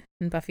did?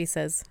 And Buffy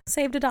says,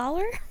 saved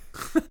 $1.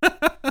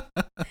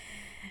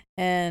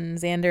 And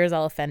Xander is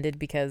all offended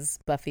because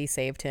Buffy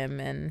saved him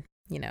and,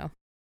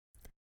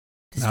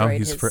 now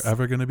he's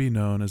forever going to be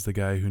known as the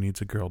guy who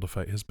needs a girl to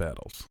fight his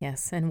battles.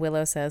 Yes, and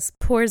Willow says,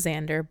 poor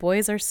Xander,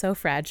 boys are so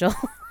fragile.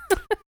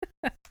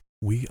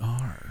 We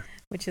are.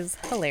 Which is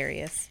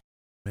hilarious.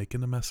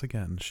 Making a mess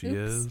again. She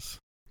is.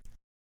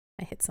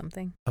 I hit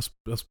something. Us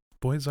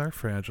boys are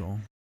fragile.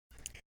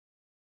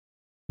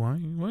 Why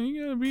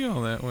you gotta be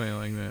all that way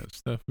like that,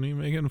 Stephanie?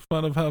 Making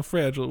fun of how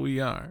fragile we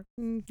are.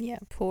 Yeah,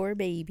 poor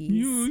babies.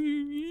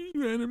 You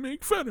gotta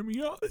make fun of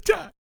me all the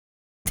time.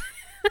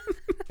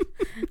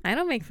 I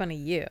don't make fun of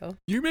you.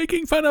 You're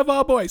making fun of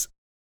all boys.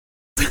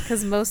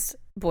 Because most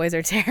boys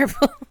are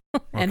terrible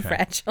and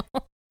fragile.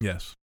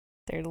 Yes.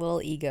 They're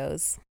little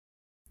egos.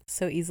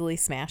 So easily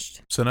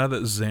smashed. So now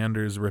that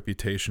Xander's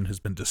reputation has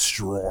been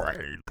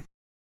destroyed.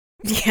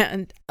 Yeah,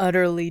 and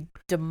utterly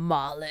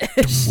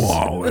demolished.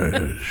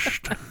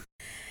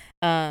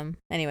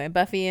 Anyway,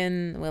 Buffy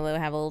and Willow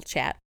have a little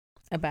chat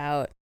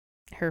about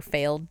her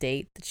failed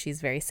date that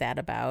she's very sad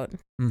about.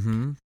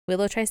 Mm-hmm.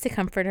 Willow tries to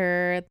comfort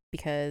her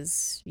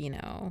because,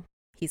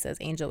 he says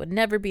Angel would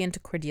never be into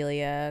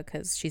Cordelia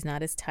because she's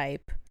not his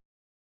type.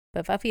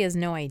 But Buffy has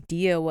no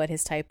idea what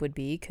his type would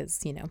be because,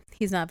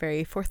 he's not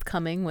very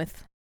forthcoming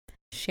with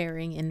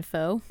sharing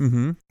info.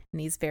 Mm-hmm.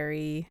 And he's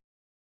an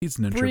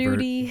introvert.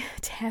 Broody,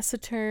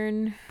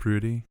 taciturn.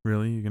 Broody?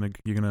 Really?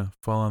 You're gonna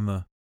fall on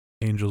the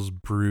Angel's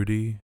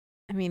broody?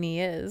 I mean, he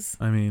is.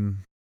 I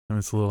mean,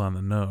 it's a little on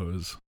the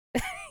nose.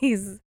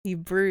 He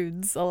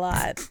broods a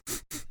lot.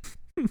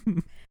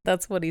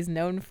 That's what he's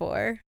known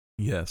for.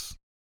 Yes.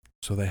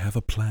 So they have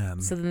a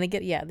plan. So then they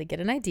get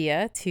an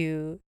idea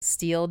to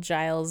steal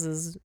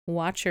Giles's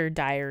Watcher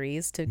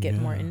diaries to get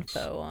more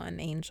info on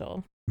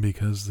Angel.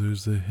 Because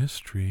there's a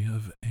history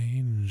of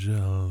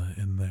Angel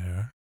in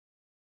there.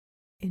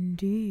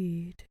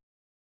 Indeed.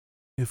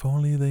 If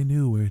only they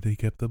knew where they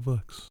kept the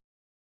books.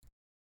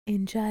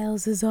 In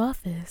Giles's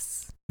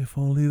office. If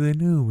only they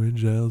knew where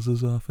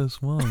Giles's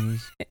office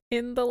was.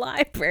 In the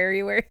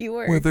library where he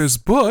works. Where there's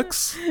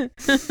books. Who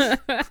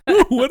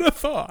would have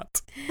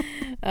thought?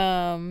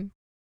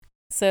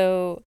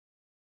 So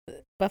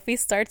Buffy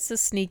starts to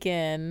sneak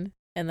in,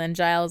 and then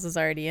Giles is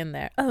already in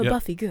there. Oh, yep.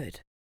 Buffy,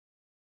 good.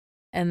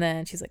 And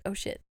then she's like, oh,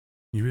 shit.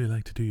 You really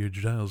like to do your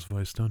Giles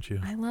voice, don't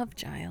you? I love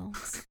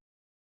Giles.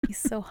 He's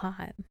so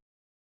hot.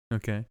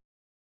 Okay.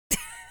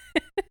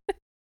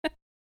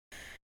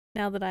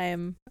 Now that I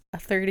am a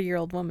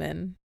 30-year-old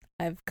woman,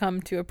 I've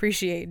come to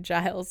appreciate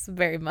Giles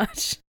very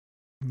much.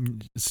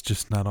 It's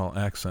just not all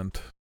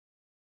accent.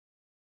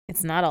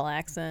 It's not all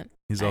accent.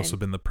 He's also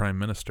been the prime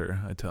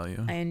minister, I tell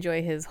you. I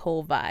enjoy his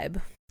whole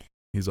vibe.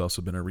 He's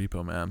also been a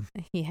repo man.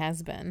 He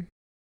has been.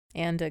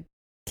 And a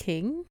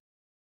king?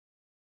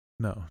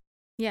 No.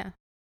 Yeah,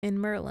 in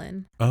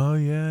Merlin. Oh,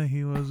 yeah,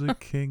 he was a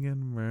king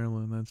in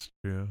Merlin. That's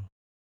true.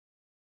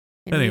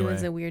 And anyway. He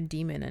was a weird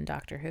demon in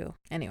Doctor Who.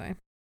 Anyway.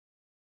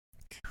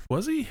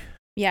 Was he?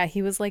 Yeah,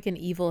 he was like an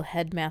evil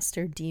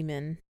headmaster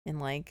demon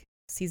in like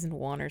season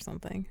 1 or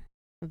something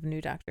of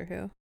New Doctor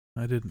Who.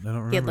 I don't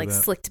remember that. He had like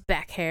slicked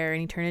back hair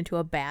and he turned into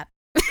a bat.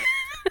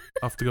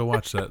 I'll have to go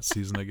watch that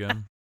season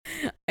again.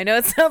 I know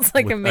it sounds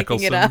like I'm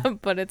making it up,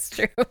 but it's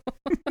true.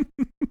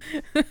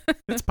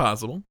 It's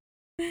possible.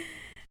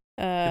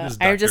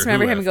 I just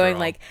remember him going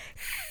like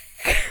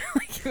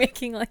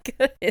making like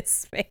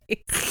his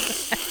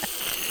face.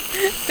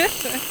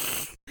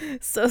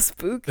 So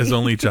spooky. As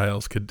only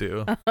Giles could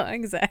do.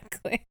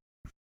 Exactly.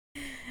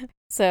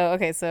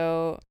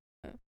 So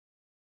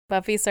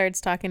Buffy starts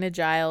talking to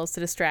Giles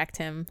to distract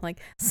him. Like,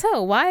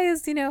 so why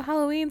is,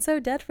 Halloween so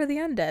dead for the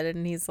undead?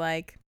 And he's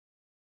like,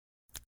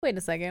 wait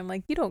a second. I'm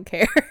like, you don't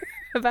care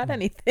about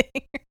anything.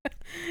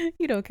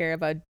 You don't care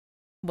about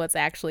what's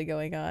actually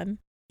going on.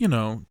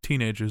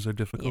 Teenagers are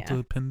difficult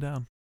to pin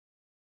down.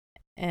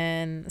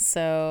 And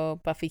so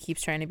Buffy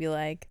keeps trying to be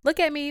like, look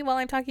at me while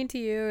I'm talking to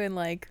you. And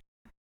like,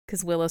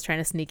 because Willow's trying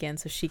to sneak in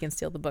so she can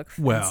steal the book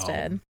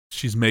instead.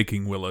 She's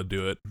making Willow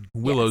do it.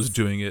 Willow's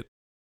doing it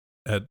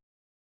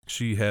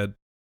she had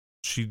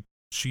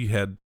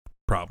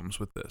problems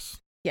with this.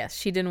 Yes,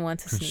 she didn't want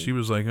to sneak. She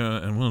was like,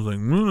 and Willow's like,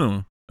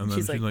 no. And then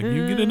she's like,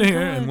 you get in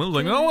here. And Willow's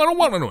like, oh, I don't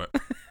want to do it.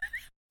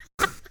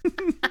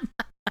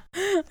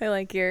 I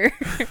like your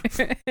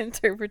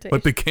interpretation.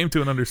 But they came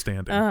to an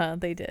understanding.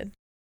 They did.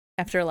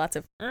 After lots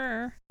of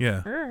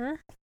Yeah.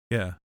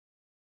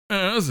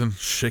 And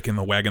shaking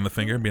the wagging the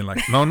finger, being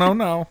like,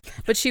 no.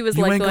 But she was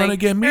you like, ain't gonna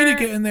get me to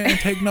get in there and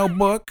take no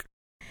book.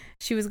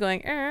 She was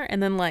going,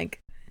 and then like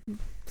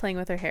playing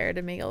with her hair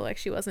to make it look like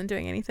she wasn't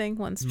doing anything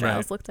once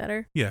Giles looked at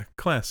her. Yeah,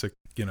 classic,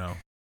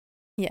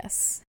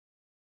 Yes.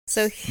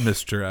 So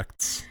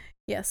misdirects.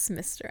 Yes,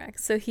 misdirects.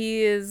 So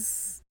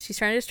she's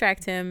trying to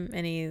distract him,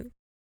 and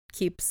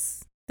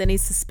then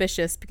he's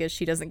suspicious because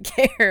she doesn't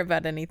care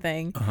about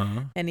anything,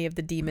 any of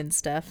the demon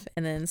stuff.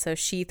 And then so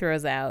she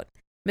throws out,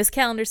 Miss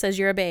Calendar says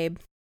you're a babe.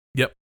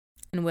 Yep.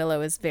 And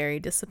Willow is very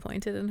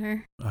disappointed in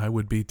her. I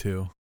would be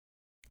too.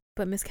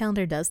 But Miss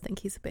Calendar does think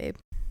he's a babe.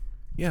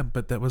 Yeah,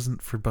 but that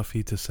wasn't for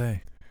Buffy to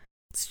say.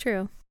 It's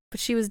true. But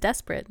she was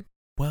desperate.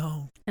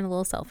 Well. And a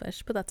little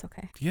selfish, but that's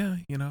okay. Yeah,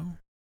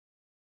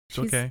 it's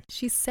okay.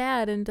 She's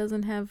sad and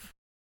doesn't have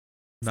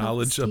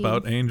knowledge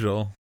about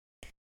Angel.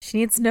 She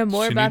needs to know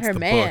more about her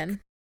man. Book.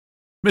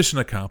 Mission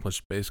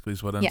accomplished, basically,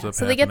 is what ends up happening.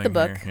 So they get the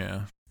book. Here.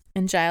 Yeah.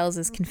 And Giles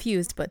is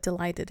confused but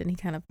delighted, and he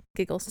kind of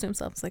giggles to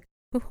himself. It's like,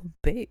 oh,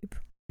 babe.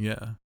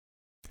 Yeah.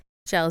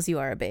 Giles, you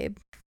are a babe.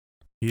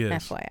 He is.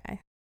 FYI.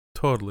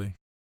 Totally.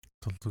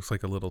 It looks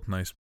like a little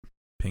nice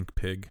pink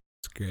pig.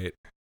 It's great.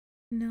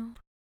 No.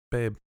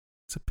 Babe,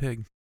 it's a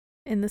pig.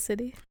 In the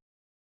city?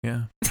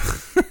 Yeah.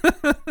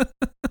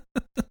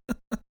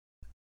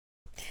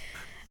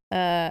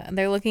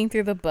 They're looking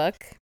through the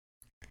book,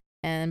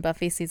 and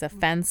Buffy sees a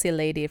fancy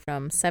lady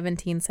from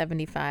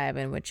 1775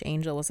 in which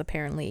Angel was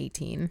apparently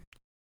 18.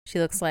 She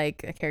looks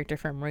like a character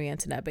from Marie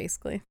Antoinette,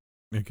 basically.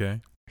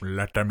 Okay.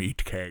 Let them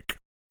eat cake.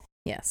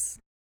 Yes.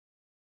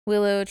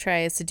 Willow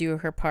tries to do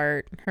her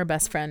part, her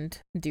best friend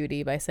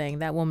duty, by saying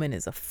that woman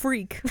is a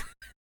freak.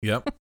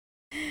 Yep.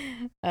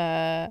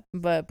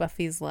 But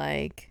Buffy's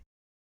like,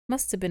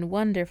 must have been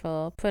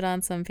wonderful. Put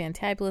on some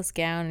fantabulous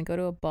gown and go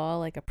to a ball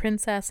like a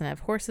princess and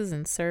have horses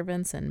and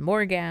servants and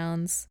more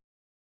gowns.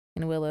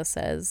 And Willow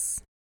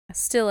says,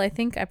 still, I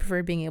think I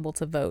prefer being able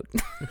to vote.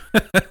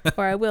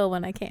 Or I will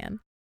when I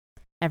can.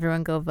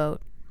 Everyone go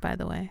vote, by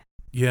the way.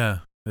 Yeah,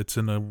 it's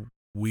in a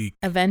week.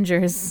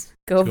 Avengers,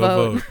 go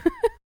vote.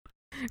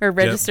 Or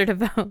register to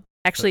vote.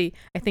 Actually,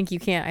 I think you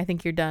can't. I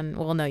think you're done.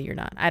 Well, no, you're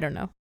not. I don't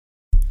know.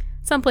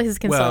 Some places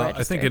can still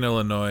register. I think in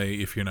Illinois,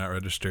 if you're not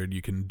registered,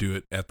 you can do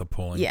it at the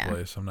polling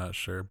place. I'm not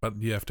sure.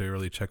 But you have to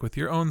really check with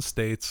your own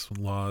state's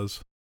laws.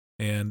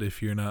 And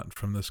if you're not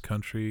from this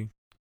country,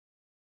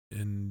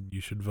 and you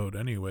should vote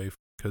anyway,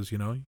 because,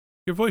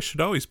 your voice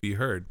should always be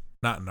heard.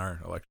 Not in our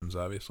elections,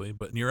 obviously,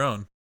 but in your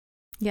own.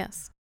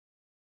 Yes.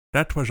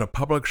 That was a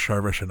public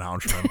service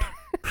announcement.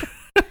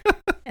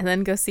 And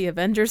then go see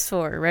Avengers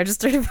 4,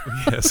 register to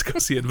vote. Yes, go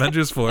see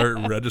Avengers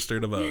 4, register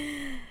to vote.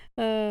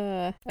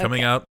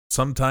 Coming out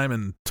sometime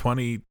in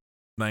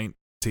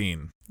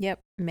 2019. Yep,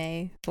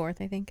 May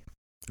 4th, I think.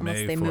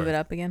 Unless May they 4th. move it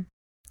up again.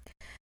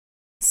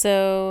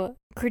 So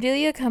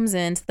Cordelia comes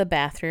into the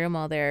bathroom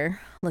while they're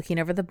looking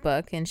over the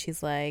book, and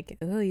she's like,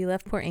 "Oh, you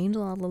left poor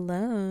Angel all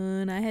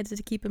alone. I had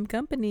to keep him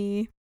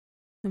company."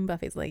 And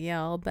Buffy's like,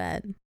 "Yeah, I'll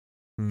bet."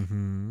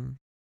 Mm-hmm.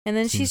 And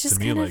then she's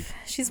just kind of,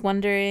 she's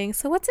wondering,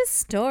 so what's his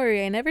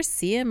story? I never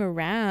see him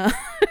around.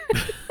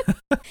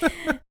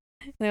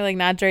 They're like,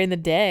 not during the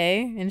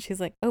day. And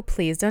she's like, oh,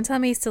 please, don't tell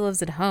me he still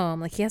lives at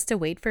home. Like, he has to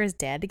wait for his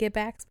dad to get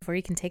back before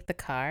he can take the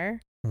car.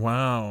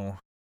 Wow.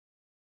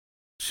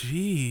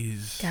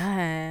 Jeez.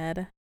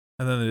 God.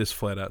 And then they just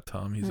flat out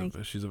tell him he's like, a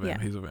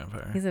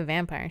vampire. He's a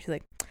vampire. She's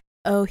like,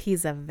 oh,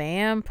 he's a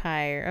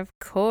vampire, of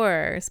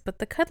course, but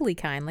the cuddly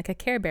kind, like a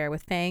Care Bear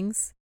with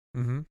fangs.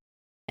 Mm-hmm.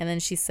 And then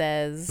she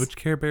says, which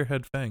Care Bear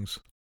had fangs?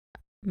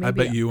 I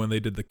bet you when they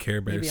did the Care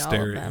Bear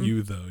stare at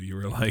you, though, you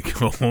were like,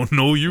 oh,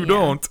 no, you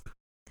don't.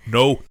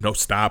 No,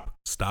 stop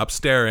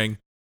staring.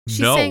 She's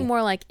saying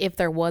more like if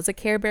there was a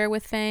Care Bear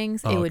with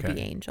fangs, it would be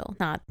Angel,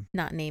 not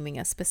naming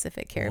a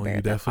specific Care Bear.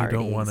 You definitely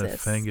don't want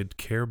exists. a fanged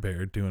Care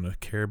Bear doing a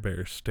Care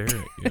Bear stare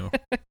at you.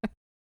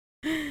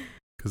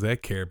 Because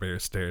that Care Bear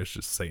stare is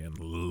just saying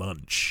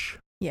lunch.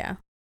 Yeah.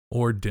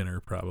 Or dinner,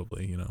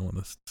 probably, when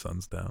the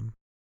sun's down.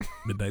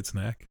 Midnight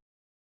snack.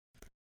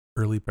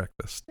 Early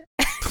breakfast.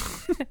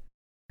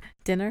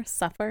 Dinner,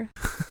 supper.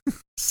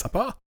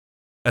 Supper.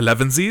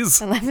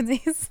 11sies.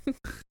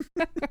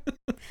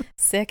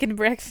 Second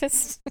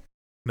breakfast.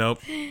 Nope.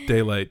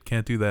 Daylight.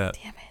 Can't do that.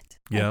 Damn it.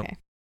 Yep. Okay.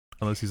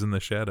 Unless he's in the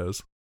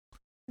shadows.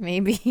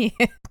 Maybe he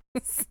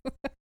is.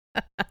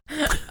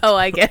 Oh,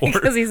 I get it,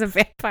 because he's a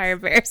vampire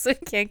bear, so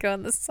he can't go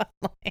in the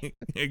sunlight.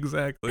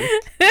 Exactly.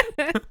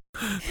 That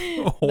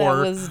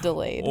was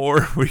delayed.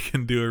 Or we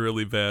can do a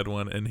really bad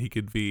one, and he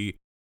could be,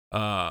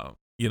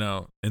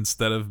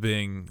 instead of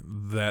being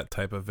that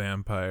type of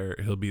vampire,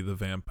 he'll be the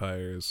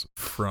vampires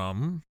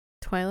from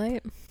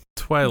Twilight.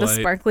 The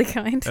sparkly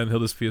kind. And he'll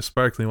just be a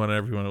sparkly one, and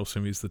everyone will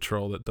assume he's the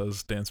troll that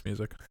does dance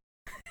music.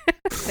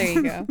 There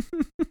you go.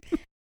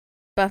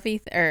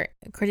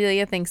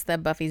 Cordelia thinks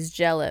that Buffy's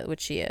jealous,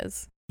 which she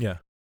is. Yeah.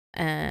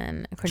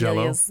 And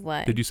Cordelia's Jello?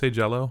 like... Did you say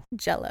Jello?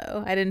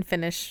 Jello. I didn't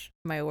finish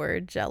my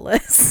word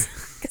jealous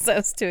because I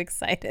was too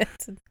excited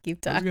to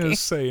keep talking. I was going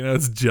to say,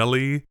 it's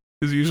jelly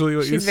is usually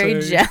what you say.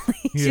 She's very jelly.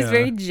 Yeah, she's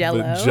very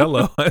Jello. But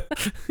Jello.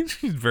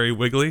 She's very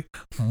wiggly.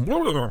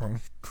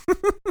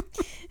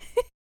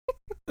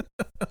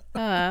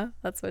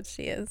 That's what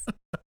she is.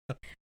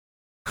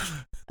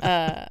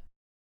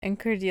 And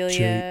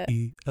Cordelia...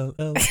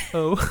 Jello.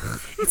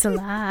 It's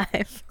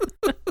alive.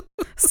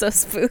 So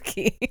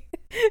spooky.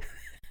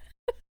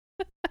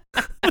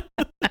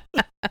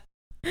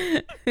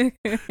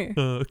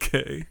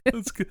 Okay.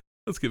 Let's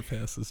get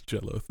past this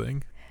Jello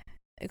thing.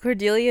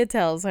 Cordelia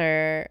tells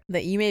her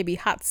that you may be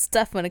hot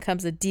stuff when it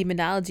comes to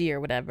demonology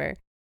or whatever,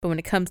 but when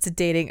it comes to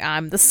dating,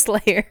 I'm the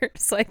slayer.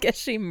 So I guess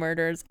she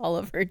murders all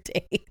of her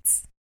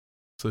dates.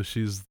 So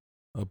she's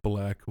a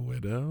Black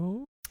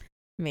Widow?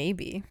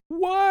 Maybe.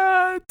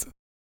 What?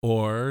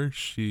 Or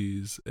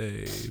she's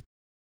a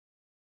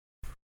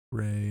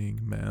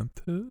praying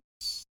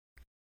mantis?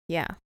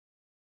 Yeah.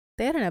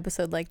 They had an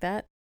episode like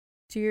that.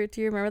 Do you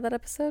remember that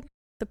episode?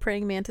 The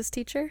praying mantis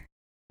teacher?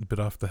 Bit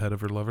off the head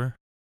of her lover?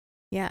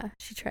 Yeah,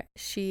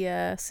 she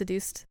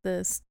seduced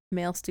the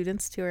male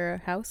students to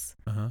her house.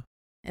 Uh-huh.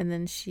 And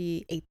then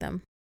she ate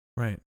them.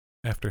 Right.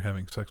 After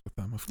having sex with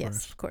them, of course.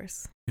 Yes, of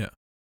course. Yeah.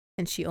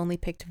 And she only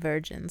picked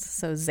virgins,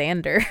 so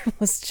Xander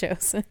was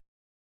chosen.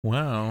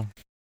 Wow.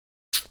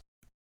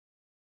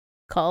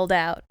 Called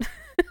out.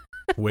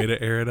 Way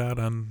to air it out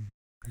on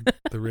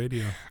the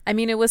radio. I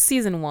mean, it was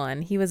season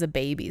 1. He was a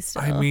baby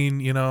still. I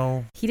mean,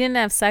 he didn't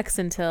have sex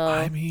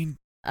until...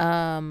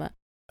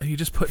 you're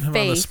just putting him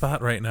on the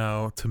spot right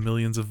now to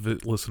millions of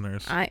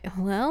listeners.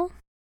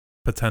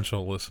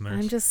 Potential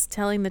listeners. I'm just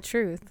telling the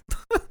truth.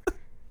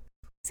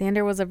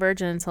 Xander was a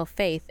virgin until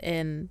Faith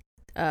in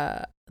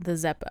the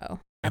Zeppo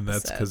and episode.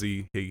 That's because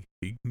he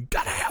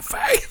gotta have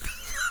faith.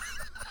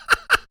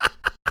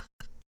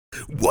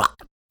 What?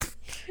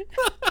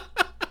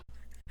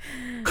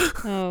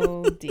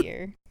 Oh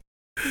dear.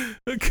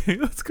 Okay,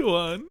 let's go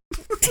on.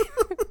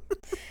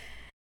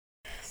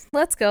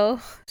 Let's go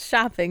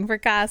shopping for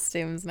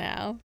costumes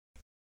now.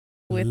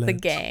 With the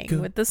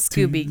gang, with the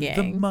Scooby gang.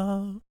 The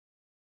mall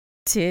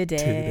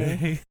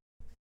today.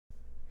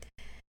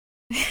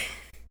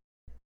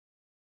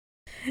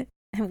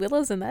 And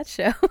Willow's in that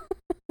show.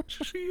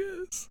 She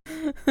is.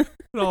 It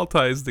all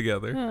ties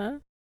together.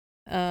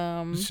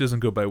 She doesn't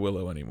go by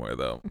Willow anymore,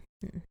 though.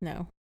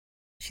 No.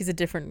 She's a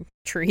different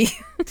tree.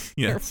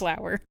 Yes. Or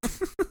flower.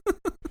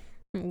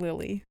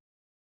 Lily.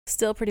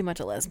 Still pretty much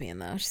a lesbian,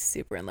 though. She's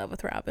super in love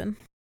with Robin.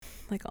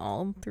 Like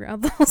all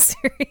throughout the whole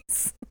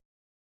series.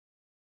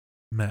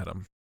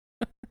 Madam.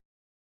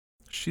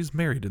 She's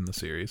married in the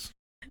series.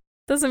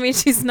 Doesn't mean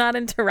she's not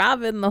into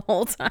Robin the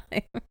whole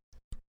time.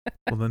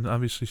 Well, then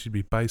obviously she'd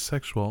be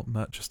bisexual,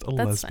 not just a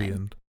lesbian.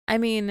 Fine. I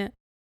mean,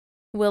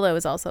 Willow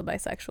is also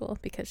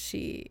bisexual because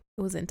she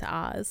was into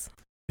Oz.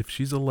 If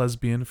she's a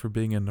lesbian for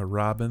being into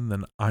Robin,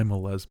 then I'm a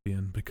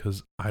lesbian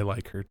because I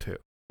like her too.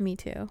 Me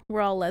too.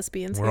 We're all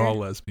lesbians We're here. all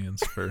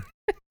lesbians for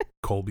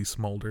Colby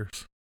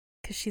Smulders.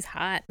 Because she's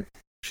hot.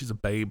 She's a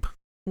babe.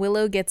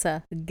 Willow gets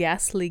a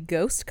ghastly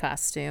ghost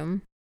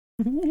costume.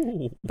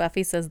 Ooh.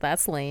 Buffy says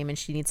that's lame and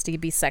she needs to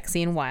be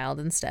sexy and wild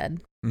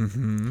instead.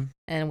 Mm-hmm.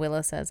 And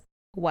Willow says,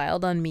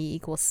 wild on me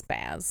equals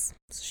spaz.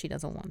 So she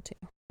doesn't want to.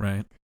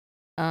 Right.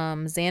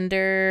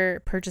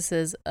 Xander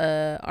purchases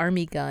a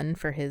army gun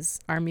for his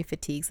army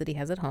fatigues that he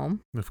has at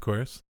home. Of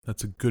course.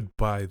 That's a good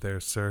buy there,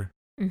 sir.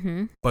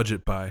 Mm-hmm.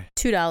 Budget buy.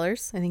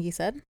 $2, I think he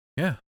said.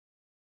 Yeah.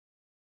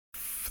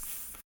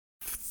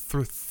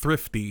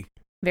 Thrifty.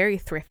 Very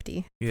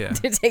thrifty. Yeah.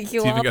 Did it take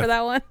you a while for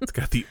that one? It's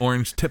got the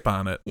orange tip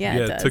on it. Yeah,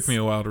 it took me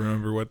a while to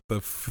remember what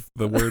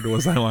the word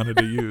was I wanted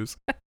to use.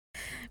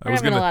 We're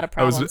having a lot of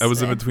problems I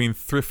was in between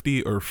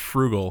thrifty or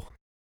frugal.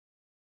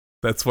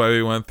 That's why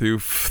we went through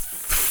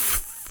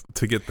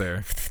to get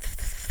there.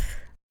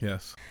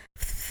 Yes.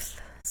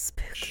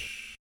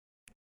 Spooky.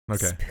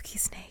 Okay. Spooky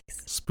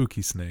snakes.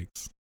 Spooky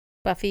snakes.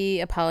 Buffy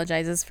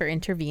apologizes for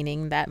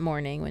intervening that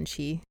morning when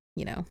she,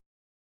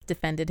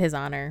 defended his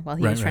honor while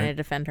he was trying to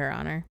defend her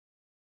honor.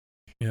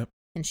 Yep.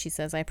 And she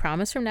says, I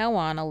promise from now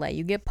on I'll let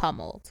you get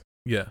pummeled.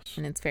 Yes.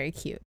 And it's very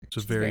cute. It's a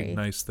very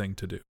nice thing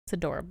to do. It's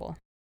adorable.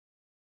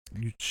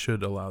 You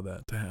should allow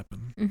that to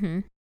happen.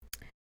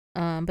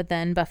 Mm-hmm. But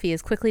then Buffy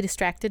is quickly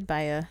distracted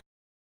by a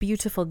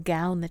beautiful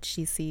gown that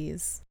she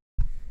sees.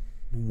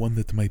 One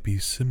that might be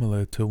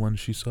similar to one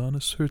she saw in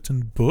a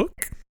certain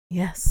book?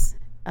 Yes.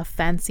 A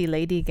fancy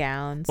lady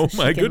gown. So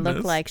she can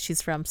look like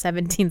she's from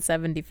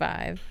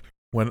 1775.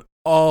 When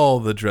all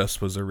the dress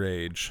was a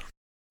rage.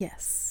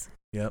 Yes.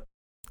 Yep.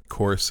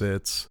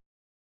 Corsets.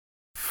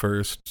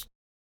 First,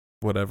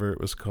 whatever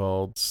it was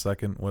called.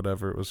 Second,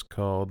 whatever it was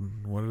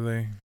called. What are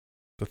they?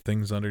 The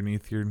things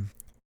underneath your...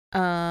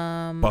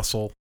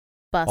 Bustle.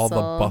 All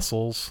the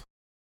bustles.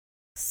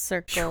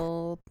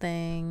 Circle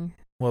thing.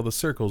 Well, the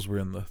circles were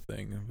in the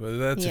thing. But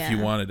that's if you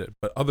wanted it.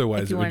 But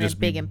otherwise, it would just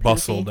be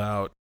bustled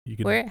out. You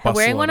could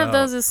wearing one of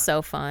those is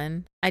so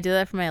fun. I did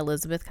that for my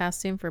Elizabeth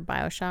costume for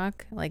BioShock.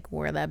 Like,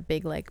 wear that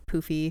big, like,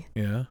 poofy,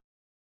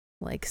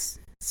 like,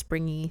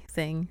 springy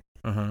thing.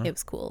 Uh-huh. It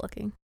was cool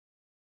looking.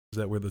 Is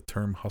that where the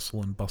term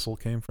hustle and bustle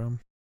came from?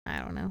 I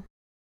don't know.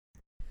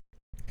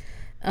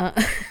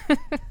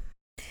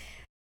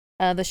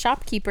 The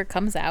shopkeeper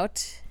comes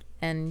out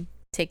and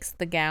takes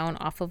the gown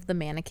off of the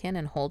mannequin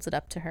and holds it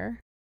up to her.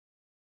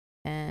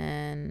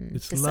 And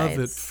it's love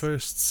at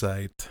first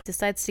sight.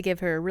 Decides to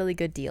give her a really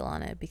good deal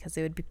on it because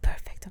it would be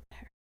perfect on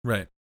her.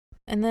 Right.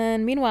 And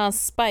then meanwhile,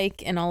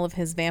 Spike and all of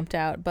his vamped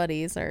out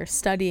buddies are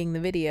studying the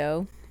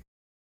video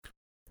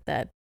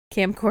that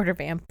Camcorder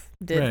Vamp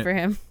did for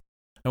him.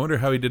 I wonder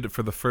how he did it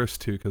for the first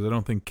two, because I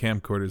don't think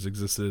camcorders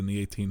existed in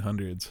the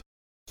 1800s.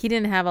 He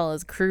didn't have all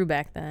his crew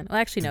back then. Well,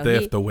 actually, no. Did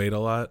they have to wait a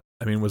lot?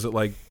 I mean, was it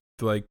like,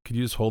 could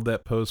you just hold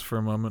that pose for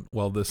a moment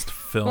while this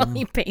film... While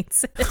he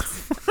paints it.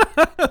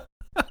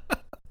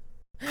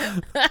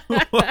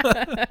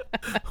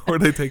 Or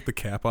they take the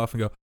cap off and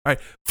go, all right,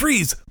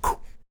 freeze!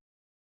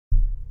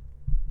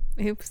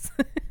 Oops.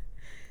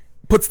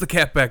 Puts the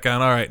cap back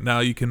on. All right, now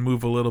you can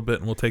move a little bit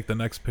and we'll take the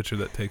next picture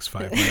that takes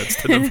 5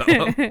 minutes to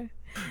develop.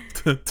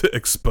 to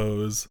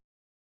expose.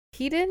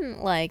 He didn't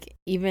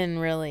even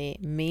really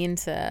mean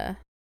to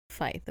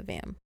fight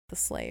the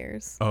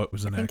Slayers. Oh, it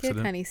was an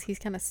accident? He's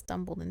kind of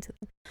stumbled into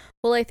them.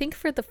 Well, I think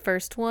for the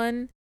first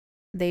one,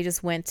 they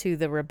just went to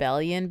the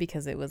rebellion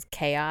because it was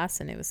chaos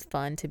and it was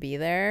fun to be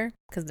there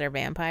because they're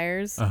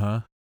vampires.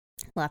 Uh-huh.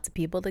 Lots of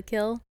people to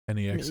kill. And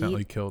he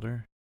accidentally killed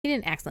her? He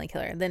didn't accidentally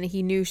kill her. Then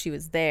he knew she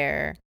was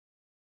there.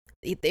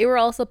 They were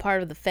also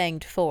part of the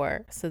Fanged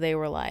Four, so they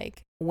were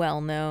like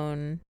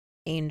well-known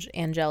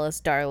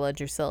Angelus, Darla,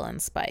 Drusilla,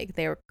 and Spike.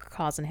 They were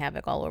causing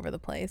havoc all over the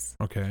place.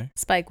 Okay.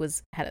 Spike it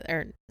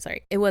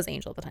was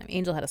Angel at the time.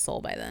 Angel had a soul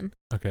by then.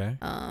 Okay.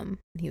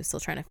 He was still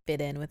trying to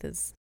fit in with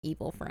his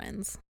evil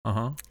friends.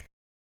 Uh-huh.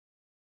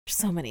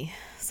 So much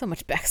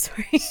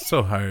backstory.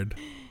 So hard.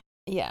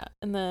 Yeah,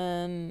 and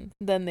then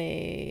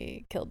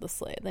they killed the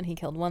Slayer. Then he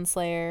killed one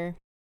Slayer.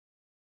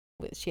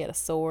 She had a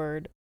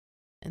sword.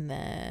 And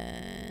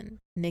then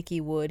Nikki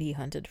Wood, he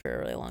hunted for a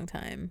really long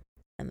time.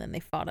 And then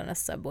they fought on a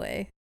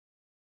subway.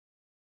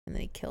 And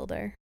then he killed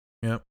her.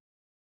 Yep.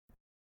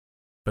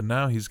 But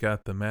now he's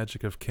got the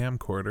magic of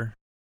camcorder.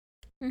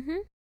 Mm-hmm.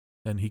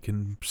 And he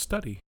can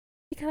study.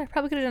 He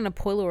probably could have done a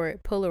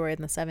Polaroid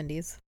in the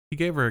 70s. He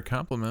gave her a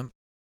compliment.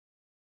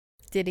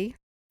 Did he?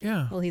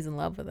 Yeah. Well, he's in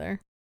love with her.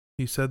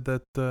 He said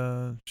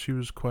that she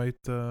was quite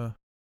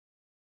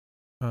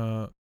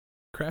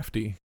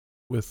crafty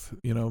with,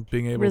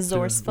 being able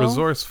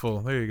resourceful.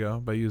 There you go,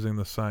 by using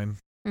the sign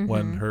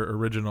when her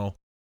original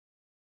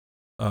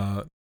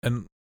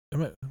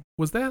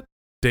was that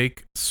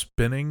Dake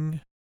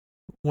spinning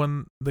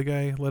when the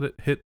guy let it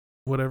hit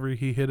whatever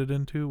he hit it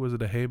into? Was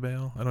it a hay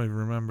bale? I don't even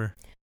remember.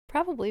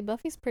 Probably.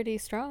 Buffy's pretty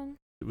strong.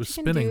 It was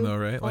spinning though,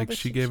 right? Like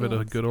she gave it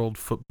a good old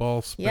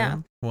football spin. Yeah.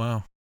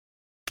 Wow.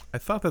 I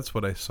thought that's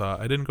what I saw.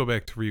 I didn't go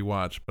back to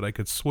rewatch, but I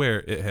could swear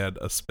it had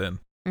a spin.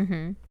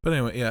 Mm-hmm. But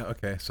anyway, yeah,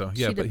 okay. So,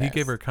 yeah, but he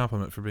gave her a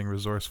compliment for being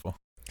resourceful.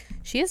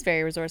 She is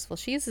very resourceful.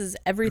 She uses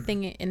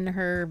everything in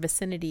her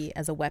vicinity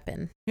as a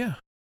weapon. Yeah.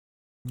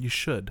 You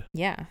should.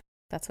 Yeah.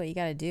 That's what you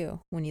got to do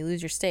when you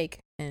lose your stake.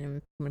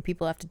 And when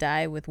people have to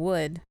die with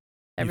wood,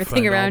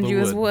 everything around you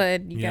is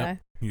wood.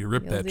 You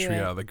rip that tree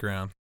out of the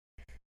ground.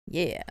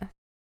 Yeah.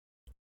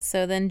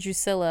 So then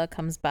Drusilla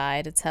comes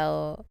by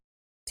to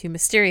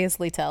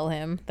mysteriously tell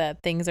him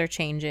that things are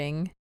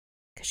changing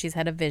because she's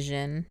had a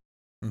vision.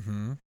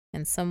 Mm-hmm.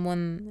 And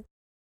someone,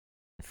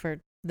 for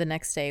the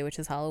next day, which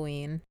is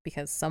Halloween,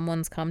 because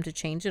someone's come to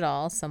change it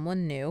all,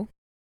 someone new.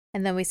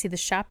 And then we see the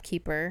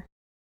shopkeeper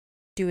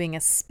doing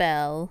a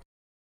spell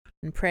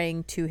and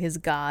praying to his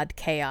god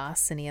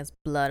Chaos, and he has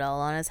blood all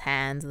on his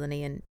hands, and then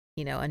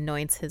he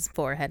anoints his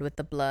forehead with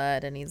the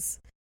blood, and he's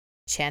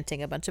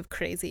chanting a bunch of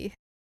crazy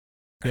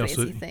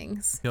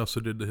things. He also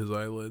did his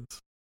eyelids.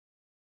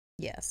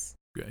 Yes.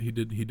 Yeah, he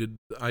did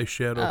the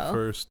eyeshadow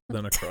first,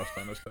 then a cross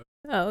on his head.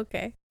 Oh,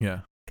 okay.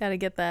 Yeah. Gotta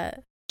get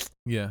that.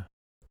 Yeah.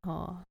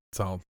 Oh. It's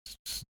all,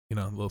 a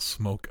little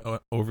smoke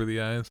over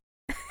the eyes.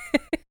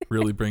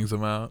 Really brings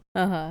them out.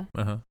 Uh-huh.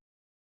 Uh-huh.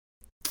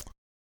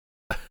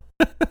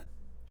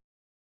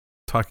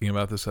 Talking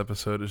about this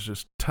episode is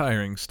just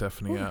tiring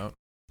Stephanie out.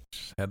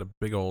 She's had a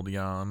big old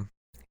yawn.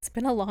 It's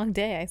been a long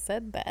day. I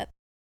said that.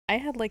 I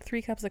had like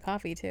 3 cups of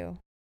coffee too.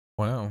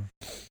 Wow.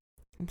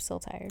 I'm still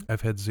tired.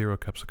 I've had 0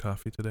 cups of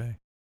coffee today.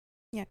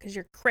 Yeah, because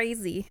you're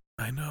crazy.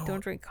 I know.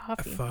 Don't drink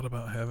coffee. I thought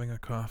about having a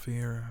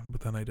coffee,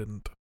 but then I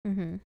didn't.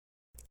 Mm-hmm.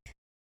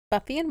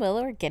 Buffy and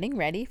Willow are getting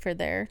ready for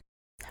their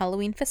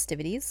Halloween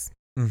festivities.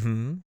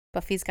 Mm-hmm.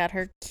 Buffy's got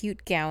her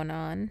cute gown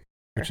on.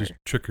 Which is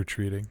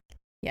trick-or-treating.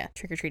 Yeah,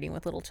 trick-or-treating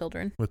with little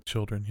children. With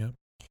children, yep.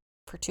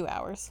 For 2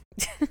 hours.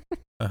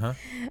 Uh-huh.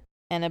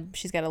 And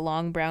she's got a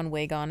long brown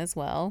wig on as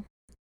well.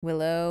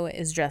 Willow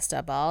is dressed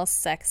up all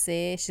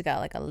sexy. She's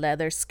got like a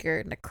leather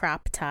skirt and a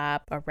crop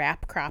top, a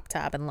wrap crop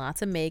top, and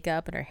lots of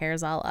makeup, and her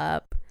hair's all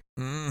up.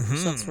 Mm-hmm.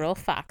 She looks real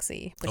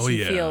foxy, but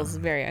she feels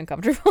very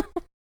uncomfortable.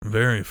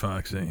 Very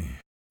foxy.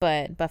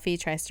 But Buffy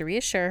tries to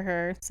reassure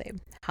her, say,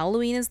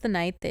 Halloween is the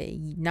night that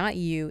not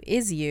you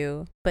is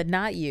you, but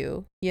not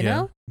you, you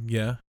know?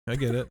 Yeah, I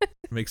get it.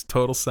 Makes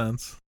total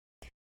sense.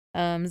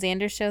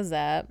 Xander shows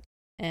up,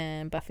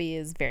 and Buffy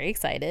is very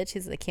excited. She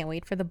says, I can't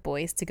wait for the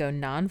boys to go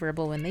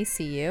nonverbal when they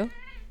see you.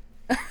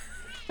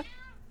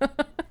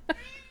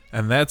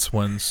 And that's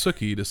when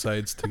Sookie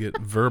decides to get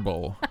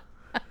verbal.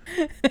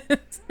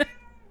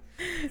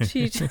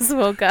 She just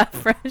woke up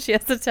she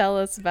has to tell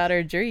us about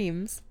her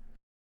dreams.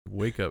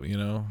 Wake up,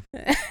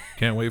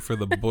 Can't wait for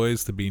the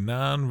boys to be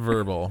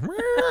nonverbal.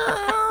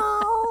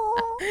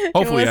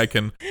 Hopefully I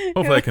can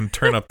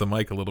turn up the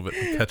mic a little bit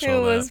and catch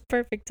all that. It was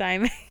perfect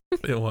timing.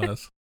 It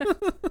was.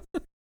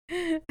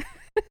 You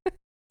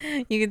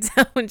can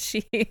tell when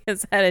she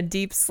has had a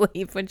deep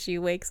sleep when she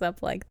wakes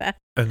up like that.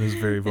 And is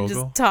very vocal. And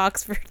just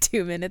talks for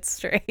 2 minutes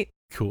straight.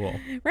 Cool.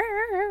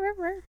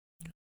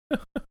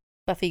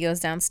 Buffy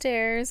goes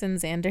downstairs and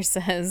Xander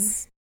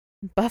says,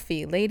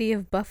 Buffy, Lady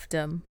of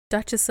Buffdom,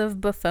 Duchess of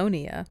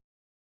Buffonia.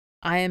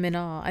 I am in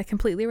awe. I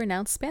completely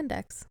renounce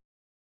spandex.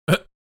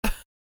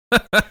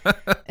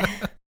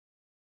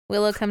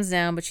 Willow comes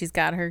down, but she's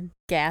got her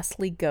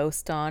ghastly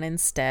ghost on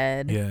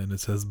instead. Yeah, and it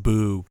says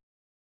boo.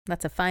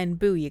 That's a fine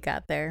boo you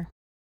got there.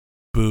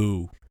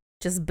 Boo.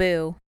 Just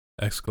boo.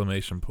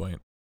 Exclamation point.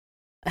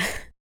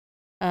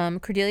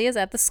 Cordelia's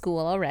at the school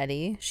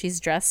already. She's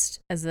dressed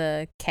as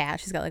a cat.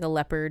 She's got like a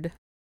leopard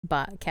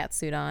cat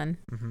suit on.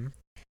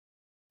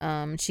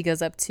 Mm-hmm. She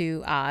goes up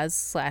to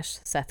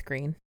Oz/Seth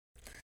Green.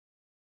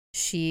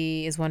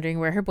 She is wondering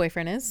where her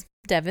boyfriend is,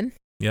 Devin.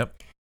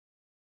 Yep.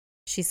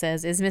 She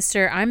says, is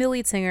Mr. I'm the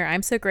lead singer.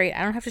 I'm so great.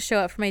 I don't have to show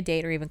up for my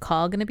date or even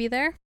call going to be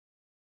there?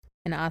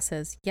 And Oz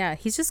says, yeah,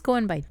 he's just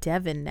going by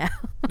Devin now.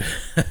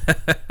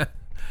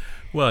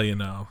 Well,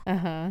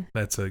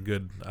 that's a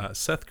good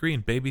Seth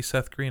Green, baby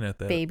Seth Green at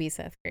that. Baby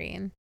Seth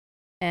Green.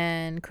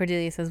 And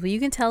Cordelia says, well, you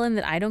can tell him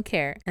that I don't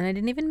care. And I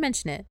didn't even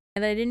mention it.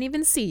 And I didn't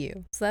even see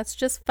you. So that's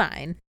just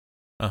fine.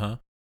 Uh-huh.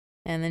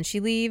 And then she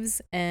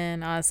leaves.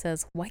 And Oz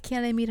says, why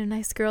can't I meet a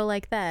nice girl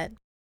like that?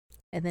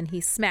 And then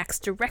he smacks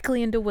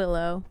directly into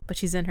Willow. But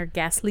she's in her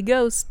ghastly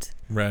ghost.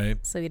 Right.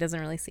 So he doesn't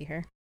really see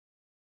her.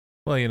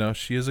 Well,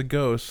 she is a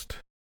ghost.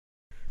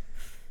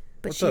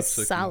 But she's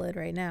solid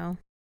right now.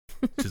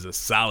 She's a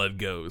solid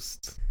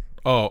ghost.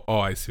 Oh,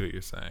 I see what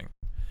you're saying.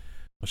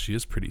 Well, she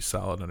is pretty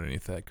solid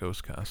underneath that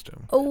ghost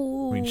costume.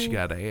 Oh. I mean, she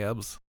got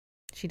abs.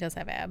 She does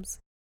have abs.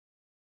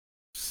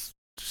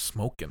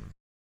 Smoking.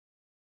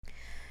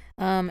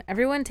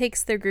 Everyone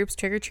takes their groups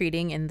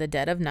trick-or-treating in the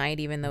dead of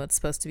night, even though it's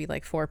supposed to be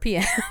like 4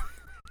 p.m.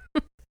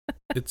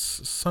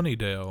 It's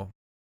Sunnydale.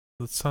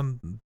 The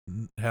sun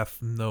hath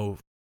no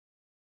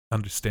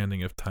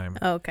understanding of time.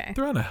 Okay.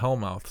 They're on a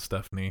hellmouth,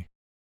 Stephanie.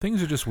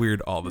 Things are just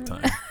weird all the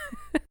time.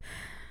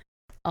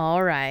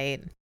 All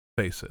right.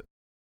 Face it.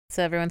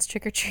 So everyone's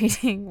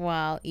trick-or-treating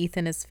while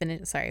Ethan is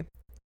Sorry,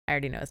 I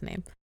already know his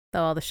name.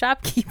 While the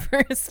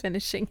shopkeeper is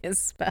finishing his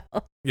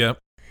spell. Yep.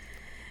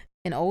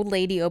 An old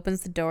lady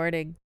opens the door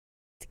to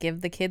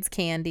give the kids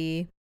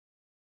candy.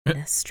 And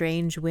a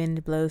strange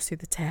wind blows through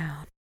the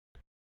town.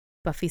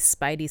 Buffy's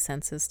spidey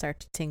senses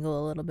start to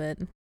tingle a little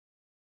bit.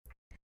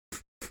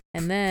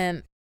 And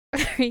then,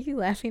 are you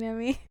laughing at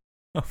me?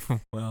 Oh,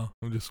 well,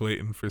 I'm just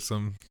waiting for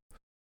some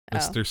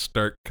Mr.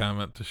 Stark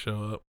comment to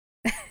show up.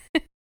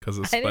 Because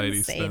of I spidey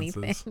didn't say senses.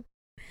 anything.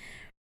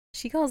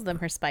 She calls them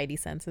her spidey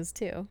senses,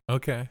 too.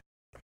 Okay.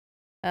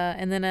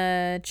 And then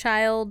a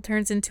child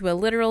turns into a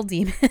literal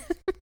demon.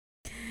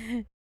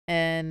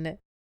 And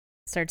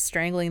starts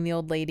strangling the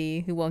old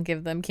lady who won't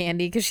give them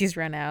candy because she's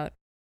run out.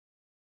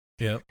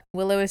 Yep.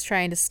 Willow is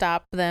trying to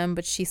stop them,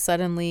 but she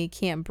suddenly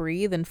can't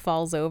breathe and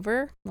falls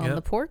over on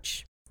the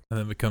porch. And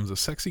then becomes a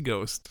sexy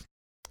ghost.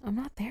 I'm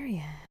not there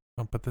yet.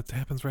 Oh, but that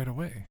happens right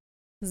away.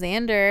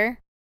 Xander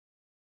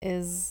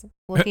is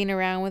looking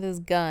around with his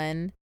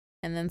gun,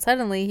 and then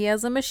suddenly he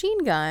has a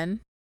machine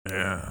gun.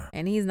 Yeah.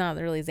 And he's not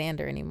really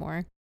Xander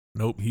anymore.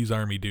 Nope, he's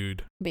army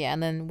dude. But yeah,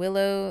 and then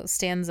Willow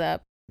stands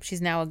up.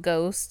 She's now a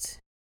ghost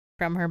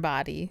from her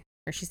body,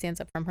 or she stands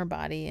up from her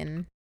body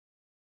and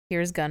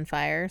hears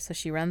gunfire. So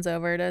she runs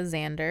over to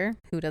Xander,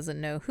 who doesn't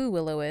know who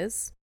Willow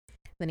is.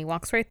 Then he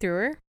walks right through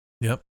her.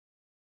 Yep.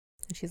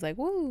 And she's like,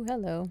 woo,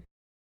 hello.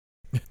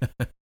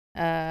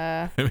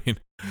 I mean,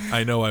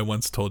 I know I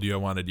once told you I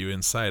wanted you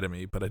inside of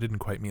me, but I didn't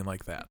quite mean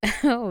like that.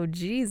 Oh,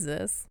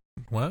 Jesus.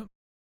 What?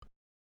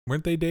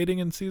 Weren't they dating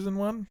in season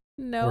 1?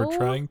 No. Or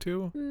trying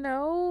to?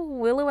 No.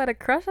 Willow had a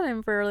crush on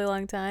him for a really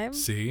long time.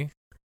 See?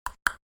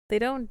 They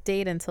don't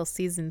date until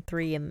season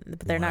 3, but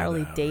they're not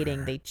really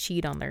dating. They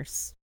cheat on their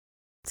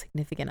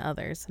significant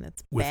others, and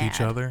it's with bad. each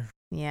other?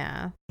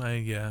 Yeah.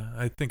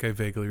 I think I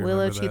vaguely remember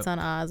Willow that. cheats on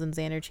Oz, and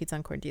Xander cheats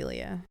on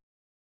Cordelia.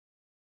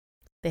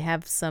 They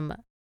have some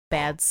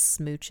bad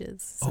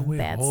smooches. Some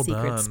bad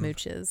secret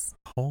smooches.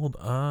 Hold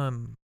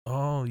on.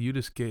 Oh, you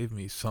just gave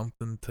me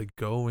something to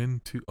go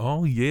into.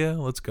 Oh, yeah,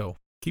 let's go.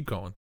 Keep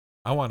going.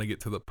 I want to get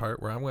to the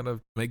part where I'm going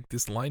to make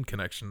this line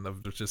connection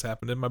that just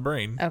happened in my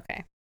brain.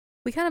 Okay.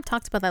 We kind of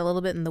talked about that a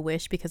little bit in The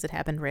Wish because it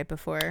happened right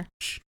before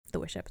the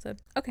Wish episode.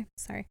 Okay,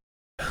 sorry.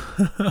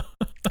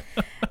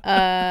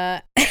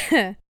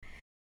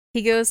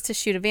 He goes to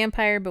shoot a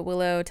vampire, but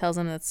Willow tells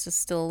him that's just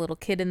still a little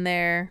kid in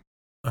there.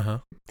 Uh-huh.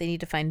 They need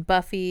to find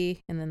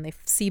Buffy, and then they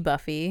see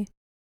Buffy.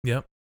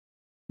 Yep.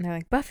 And they're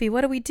like, Buffy,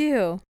 what do we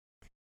do?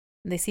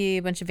 And they see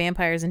a bunch of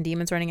vampires and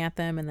demons running at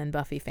them, and then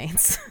Buffy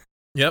faints.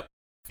 Yep.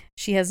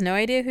 She has no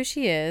idea who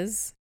she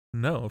is.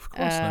 No, of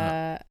course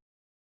not.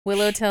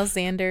 Willow tells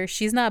Xander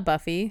she's not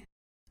Buffy.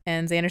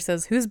 And Xander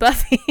says, who's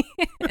Buffy?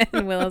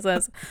 And Willow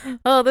says,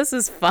 oh, this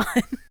is fun.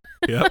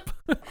 Yep.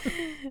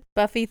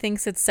 Buffy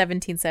thinks it's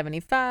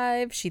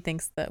 1775. She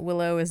thinks that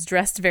Willow is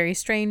dressed very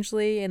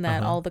strangely and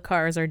that all the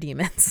cars are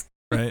demons.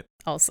 Right.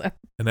 Also.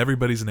 And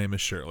everybody's name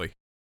is Shirley.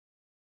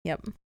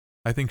 Yep.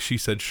 I think she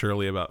said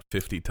Shirley about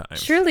 50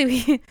 times. Surely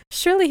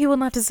he will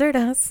not desert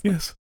us.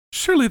 Yes.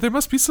 Surely there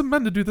must be some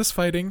men to do this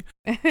fighting.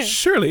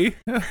 Surely.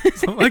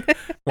 So I'm like,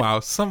 wow,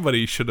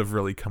 somebody should have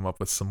really come up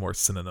with some more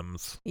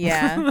synonyms.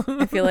 Yeah.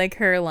 I feel like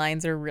her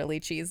lines are really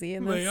cheesy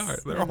in this. They are.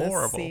 They're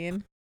horrible.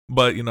 Scene.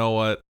 But you know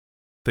what?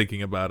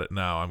 Thinking about it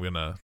now, I'm going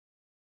to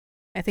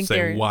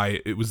say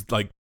why it was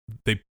like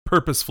they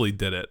purposefully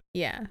did it.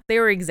 Yeah. They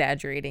were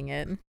exaggerating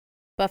it.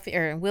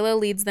 Willow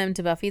leads them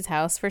to Buffy's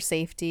house for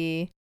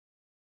safety.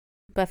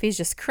 Buffy's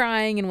just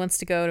crying and wants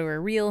to go to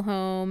her real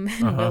home.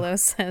 And Willow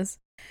says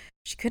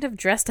she could have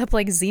dressed up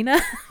like Xena,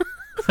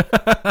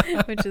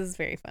 which is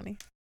very funny.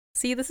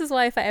 See, this is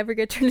why if I ever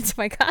get turned into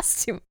my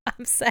costume,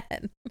 I'm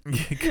sad.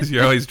 Because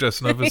you're always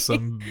dressing up as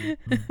some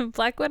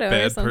Black Widow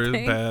or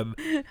something.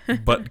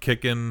 Bad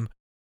butt-kicking,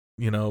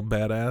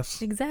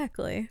 badass.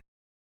 Exactly.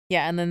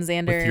 Yeah, and then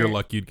Xander... With your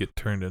luck, you'd get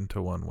turned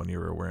into one when you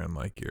were wearing,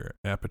 like, your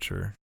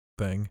aperture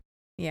thing.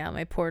 Yeah,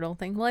 my portal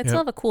thing. Well, I'd still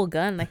have a cool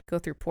gun. I could go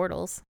through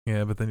portals.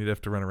 Yeah, but then you'd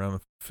have to run around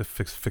and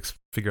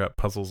figure out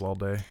puzzles all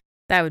day.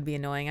 That would be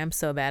annoying. I'm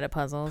so bad at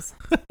puzzles.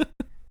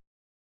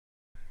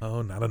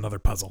 Oh, not another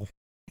puzzle.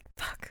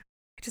 Fuck.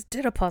 I just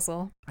did a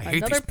puzzle. I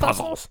hate these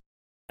puzzles.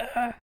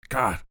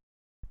 God.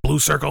 Blue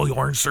circle,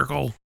 orange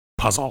circle,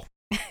 puzzle.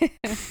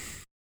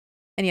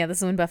 And yeah, this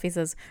is when Buffy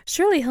says,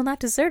 surely he'll not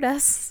desert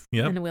us.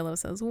 Yep. And Willow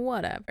says,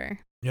 whatever.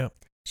 Yep.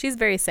 She's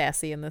very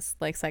sassy in this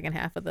second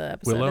half of the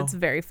episode. Willow? It's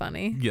very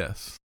funny.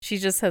 Yes. She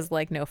just has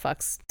no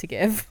fucks to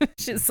give.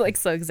 She's so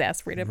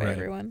exasperated by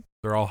everyone.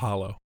 They're all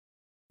hollow.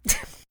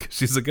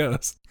 She's a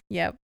ghost.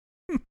 Yep.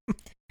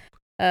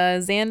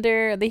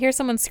 Xander, they hear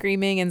someone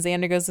screaming and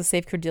Xander goes to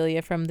save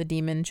Cordelia from the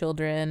demon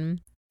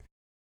children.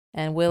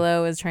 And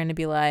Willow is trying to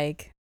be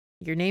like,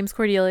 your name's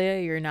Cordelia,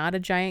 you're not a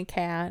giant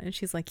cat. And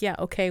she's like, yeah,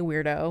 okay,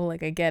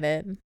 weirdo. I get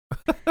it.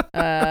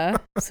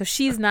 So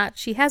she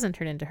hasn't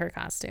turned into her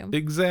costume.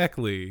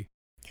 Exactly.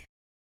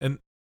 And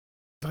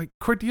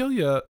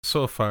Cordelia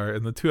so far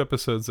in the 2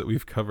 episodes that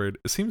we've covered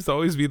seems to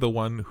always be the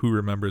one who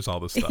remembers all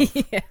the stuff.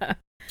 Yeah.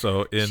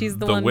 So in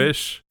the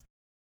Wish,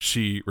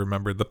 she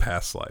remembered the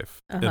past life.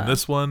 In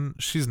this one,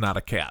 she's not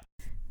a cat.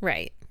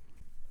 Right.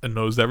 And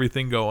knows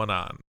everything going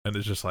on. And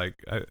it's just like,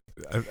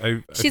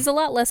 she's a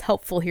lot less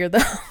helpful here, though.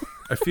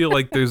 I feel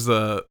like there's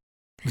a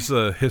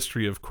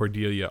history of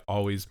Cordelia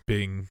always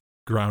being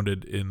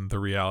grounded in the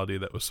reality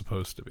that was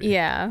supposed to be.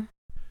 Yeah,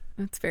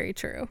 that's very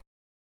true.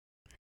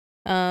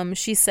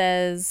 She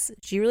says,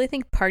 "Do you really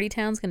think Party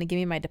Town's going to give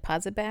me my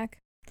deposit back?"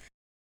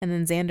 And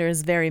then Xander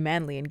is very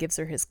manly and gives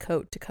her his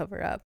coat to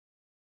cover up.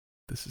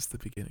 This is the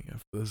beginning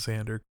of the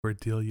Xander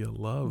Cordelia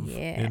love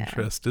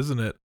interest, isn't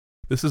it?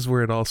 This is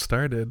where it all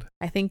started.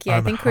 I think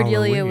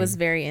Cordelia was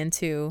very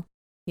into,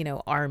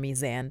 Army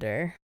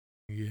Xander.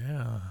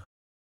 Yeah.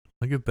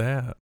 Look at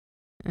that.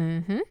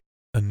 Mm-hmm.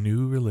 A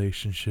new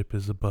relationship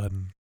is a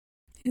button.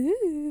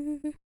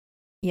 Ooh.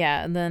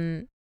 Yeah, and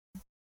then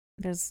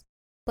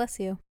bless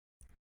you.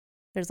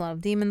 There's a lot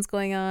of demons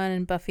going on,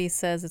 and Buffy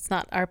says it's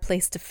not our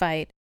place to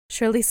fight.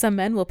 Surely some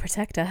men will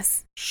protect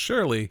us.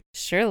 Surely.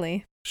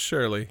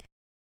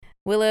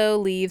 Willow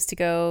leaves to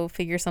go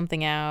figure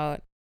something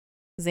out.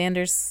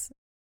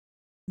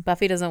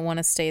 Buffy doesn't want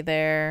to stay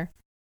there.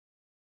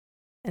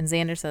 And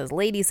Xander says,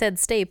 "Lady said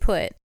stay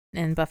put."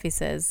 And Buffy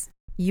says,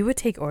 "You would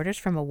take orders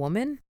from a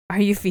woman? Are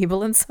you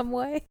feeble in some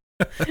way?"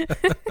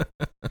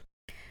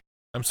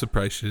 I'm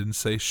surprised she didn't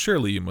say,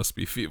 "Surely you must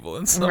be feeble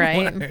in some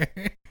way."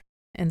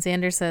 And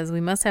Xander says,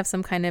 "We must have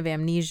some kind of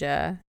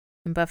amnesia."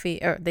 And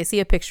they see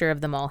a picture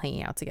of them all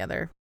hanging out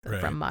together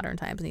from modern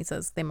times. And he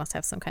says, they must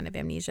have some kind of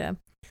amnesia.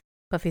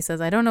 Buffy says,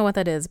 "I don't know what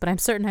that is, but I'm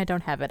certain I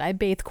don't have it. I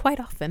bathe quite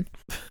often."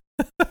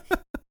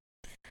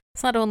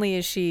 It's not only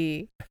is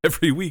she...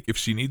 Every week if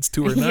she needs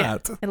to or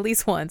not. At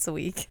least once a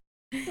week.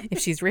 If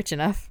she's rich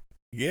enough.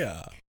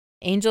 Yeah.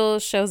 Angel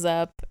shows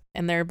up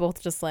and they're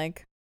both just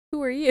like,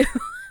 "Who are you?"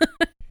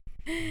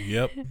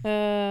 Yep.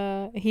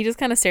 He just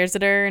kind of stares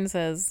at her and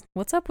says,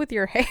 "What's up with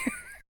your hair?"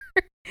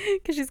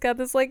 Because she's got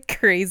this like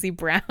crazy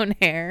brown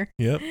hair.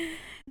 Yep.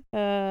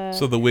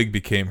 So the wig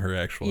became her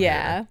actual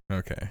hair.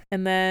 Okay.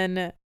 And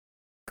then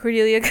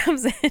Cordelia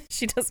comes in.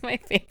 She does my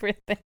favorite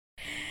thing.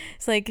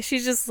 It's like,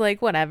 she's just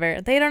like,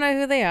 whatever. They don't know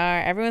who they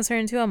are. Everyone's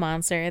turned into a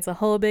monster. It's a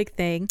whole big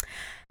thing.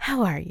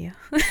 How are you?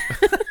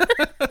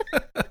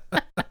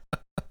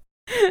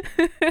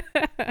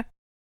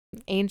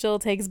 Angel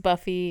takes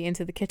Buffy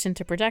into the kitchen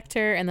to protect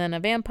her, and then a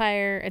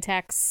vampire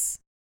attacks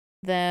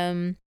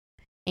them.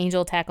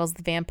 Angel tackles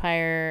the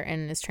vampire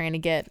and is trying to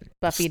get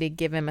Buffy to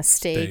give him a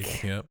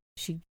steak. Yep.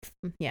 She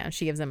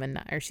gives him a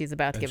knife, or she's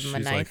about to give him a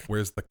knife. She's like,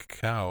 "Where's the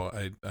cow?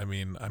 I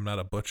mean, I'm not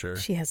a butcher."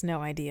 She has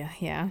no idea.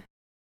 Yeah.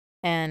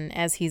 And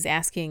as he's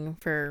asking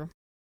for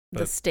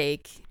the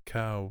steak,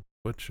 cow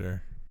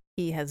butcher,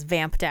 he has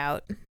vamped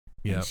out.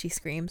 Yeah. And she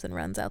screams and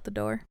runs out the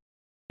door.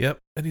 Yep.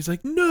 And he's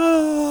like,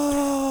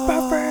 "No!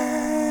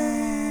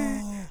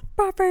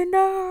 Buffy,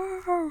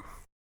 no!"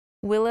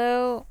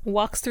 Willow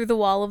walks through the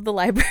wall of the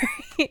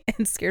library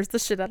and scares the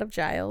shit out of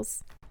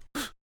Giles.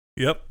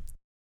 Yep.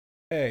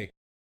 Hey.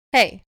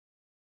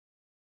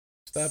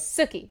 Stop.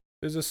 Sookie.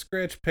 There's a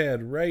scratch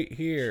pad right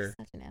here.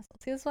 She's such an asshole.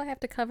 See, this is why I have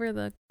to cover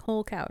the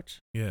whole couch.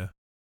 Yeah.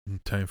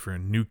 Time for a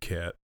new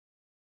cat.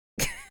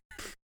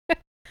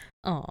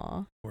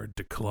 Aw. Or a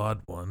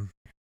declawed one.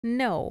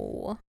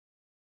 No.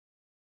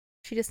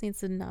 She just needs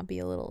to not be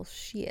a little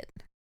shit.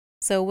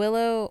 So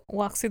Willow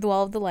walks through the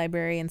wall of the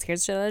library and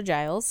scares the shit out of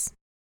Giles.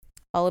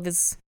 All of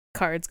his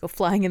cards go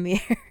flying in the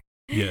air.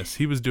 Yes,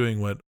 he was doing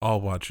what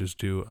all watchers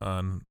do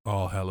on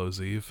All Hallows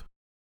Eve.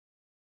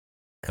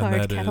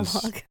 Card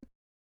catalog.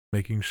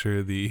 Making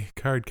sure the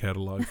card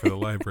catalog for the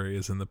library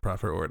is in the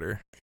proper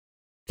order.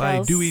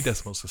 By Dewey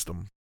Decimal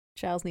System.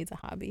 Giles needs a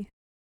hobby.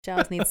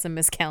 Giles needs some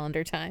Miss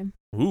Calendar time.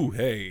 Ooh,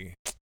 hey.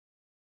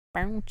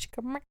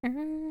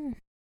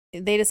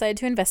 They decide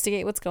to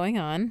investigate what's going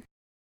on.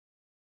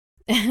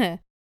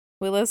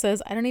 Willow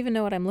says, "I don't even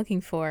know what I'm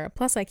looking for.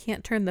 Plus, I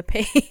can't turn the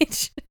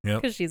page."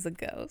 Yep. Because she's a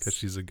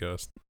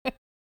ghost.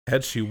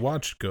 Had she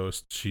watched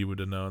Ghost, she would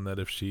have known that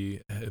if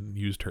she had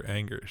used her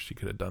anger, she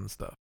could have done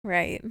stuff.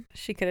 Right.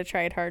 She could have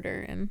tried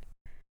harder and...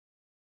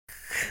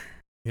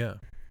 Yeah.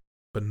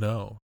 But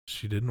no,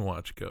 she didn't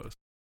watch Ghost.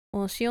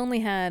 Well, she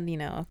only had,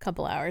 a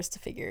couple hours to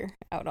figure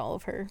out all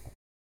of her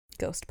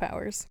ghost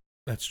powers.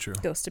 That's true.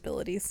 Ghost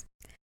abilities.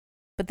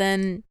 But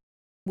then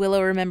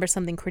Willow remembers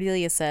something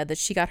Cordelia said, that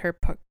she got her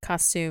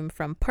costume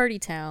from Party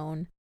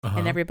Town,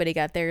 and everybody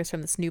got theirs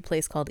from this new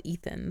place called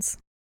Ethan's.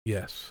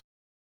 Yes.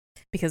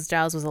 Because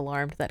Giles was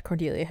alarmed that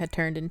Cordelia had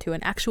turned into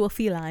an actual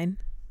feline.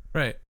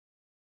 Right.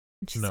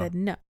 And she said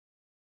no.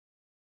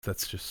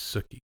 That's just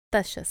Sookie.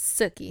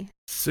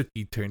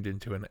 Sookie turned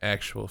into an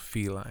actual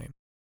feline.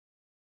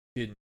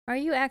 Are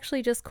you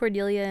actually just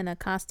Cordelia in a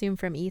costume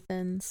from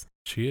Ethan's?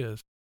 She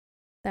is.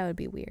 That would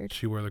be weird.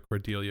 She wore the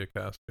Cordelia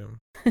costume,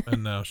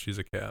 and now she's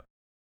a cat.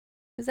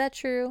 Is that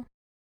true?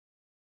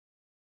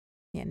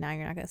 Yeah, now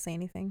you're not going to say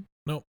anything.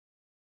 Nope.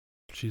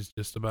 She's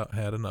just about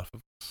had enough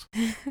of us.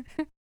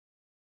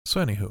 So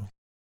anywho.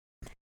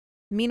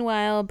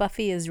 Meanwhile,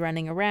 Buffy is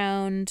running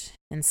around,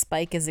 and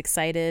Spike is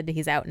excited.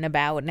 He's out and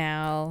about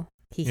now.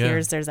 He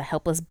hears there's a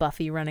helpless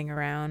Buffy running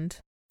around.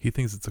 He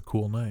thinks it's a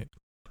cool night.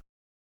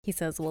 He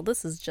says, "Well,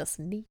 this is just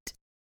neat."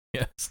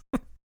 Yes.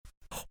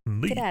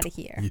 Neat. Get out of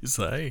here. You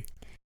say?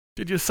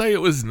 Did you say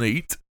it was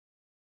neat?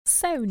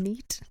 So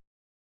neat.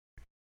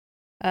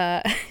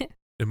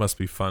 It must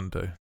be fun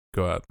to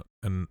go out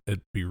and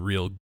it'd be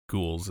real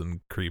ghouls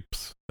and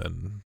creeps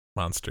and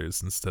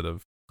monsters instead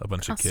of a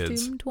bunch of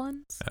kids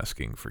ones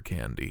asking for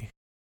candy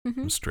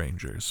from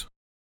strangers.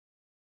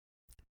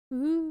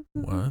 Ooh,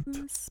 what?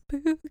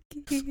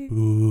 Spooky.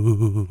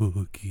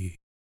 Spooky.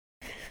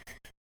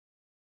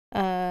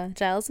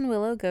 Giles and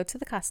Willow go to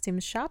the costume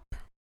shop.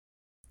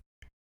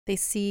 They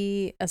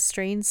see a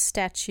strange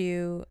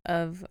statue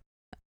of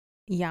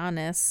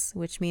Janus,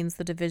 which means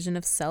the division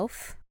of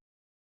self.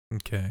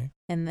 Okay.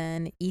 And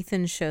then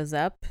Ethan shows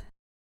up,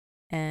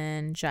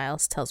 and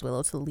Giles tells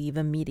Willow to leave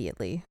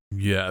immediately.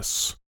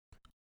 Yes.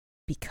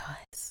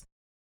 Because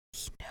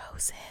he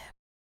knows him.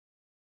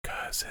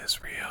 Because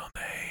his real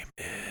name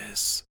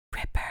is...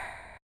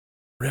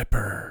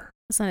 Ripper.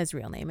 That's not his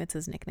real name, it's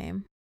his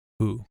nickname.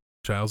 Who?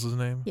 Giles'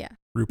 name? Yeah.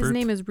 Rupert? His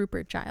name is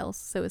Rupert Giles,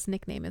 so his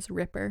nickname is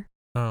Ripper.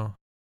 Oh.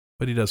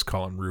 But he does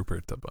call him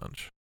Rupert a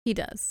bunch. He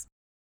does.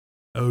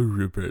 Oh,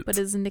 Rupert. But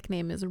his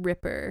nickname is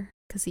Ripper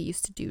because he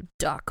used to do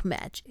dark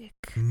magic.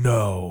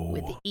 No.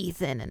 With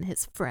Ethan and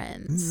his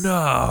friends.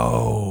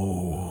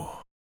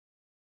 No.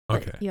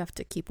 But okay. You have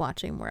to keep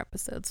watching more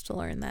episodes to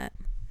learn that.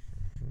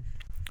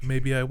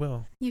 Maybe I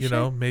will. You should.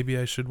 know, maybe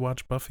I should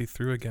watch Buffy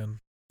through again.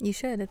 You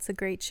should. It's a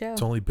great show.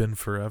 It's only been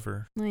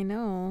forever. I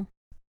know.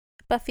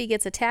 Buffy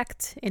gets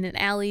attacked in an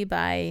alley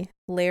by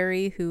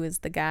Larry, who is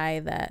the guy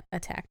that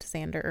attacked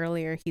Xander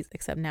earlier.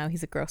 Except now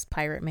he's a gross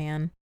pirate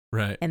man.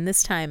 Right. And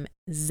this time,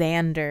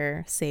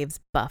 Xander saves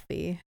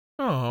Buffy.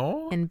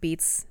 Oh. And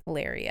beats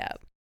Larry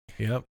up.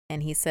 Yep.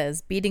 And he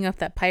says, beating up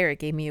that pirate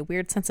gave me a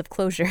weird sense of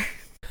closure.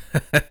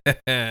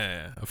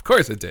 Of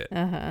course it did.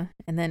 And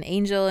then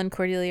Angel and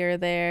Cordelia are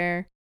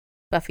there.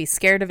 Buffy's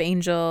scared of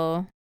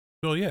Angel.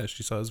 Well, yeah,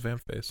 she saw his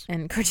vamp face.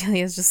 And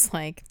Cordelia's just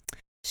like,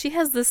 she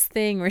has this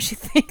thing where she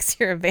thinks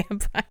you're a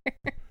vampire.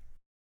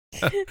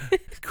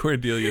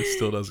 Cordelia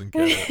still doesn't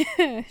get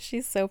it.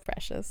 She's so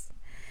precious.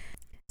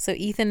 So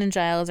Ethan and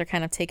Giles are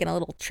kind of taking a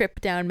little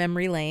trip down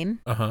memory lane.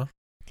 Uh-huh.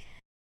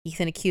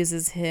 Ethan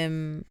accuses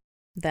him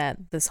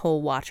that this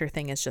whole Watcher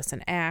thing is just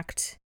an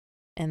act.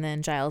 And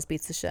then Giles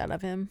beats the shit out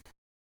of him.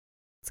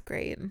 It's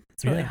great.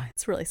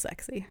 It's really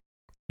sexy.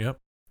 Yep.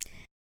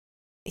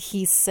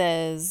 He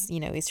says,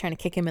 he's trying to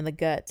kick him in the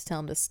gut to tell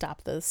him to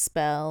stop the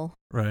spell.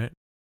 Right.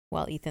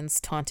 While Ethan's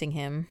taunting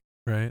him.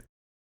 Right.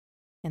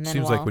 And then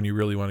seems like when you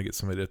really want to get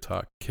somebody to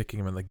talk, kicking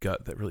them in the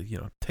gut that really,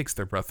 takes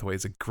their breath away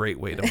is a great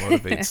way to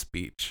motivate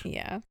speech.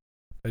 Yeah.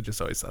 I just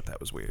always thought that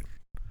was weird.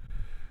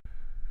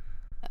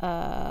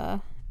 Yeah.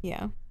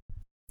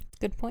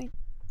 Good point.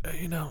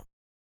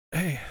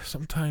 Hey,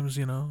 sometimes,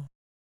 you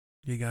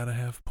gotta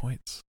have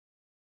points.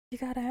 You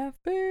gotta have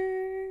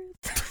birds.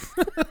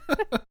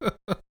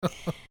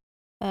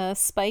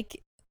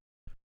 Spike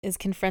is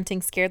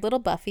confronting scared little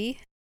Buffy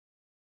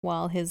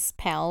while his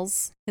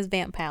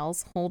vamp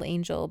pals, hold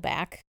Angel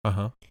back.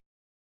 Uh-huh.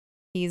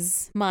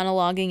 He's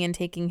monologuing and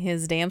taking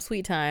his damn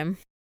sweet time.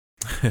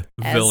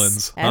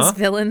 Villains. As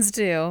villains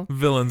do.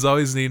 Villains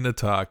always needing to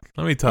talk.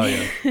 Let me tell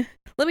you.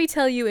 Let me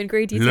tell you in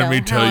great detail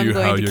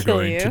how you're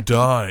going you. to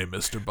die,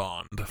 Mr.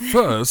 Bond.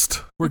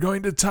 First, we're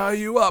going to tie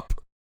you up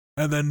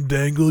and then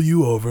dangle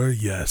you over,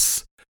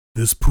 yes,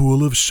 this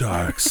pool of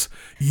sharks.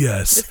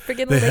 Yes,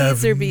 they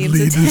have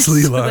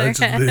needlessly large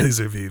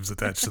laser beams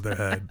attached to their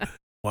head.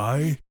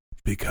 Why?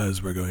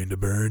 Because we're going to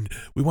burn.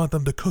 We want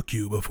them to cook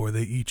you before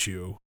they eat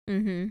you.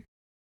 Mm-hmm.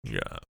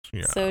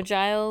 Yeah. So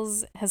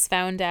Giles has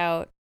found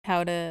out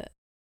how to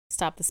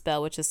stop the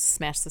spell, which is to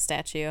smash the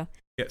statue.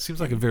 Yeah, it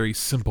seems like a very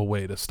simple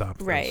way to stop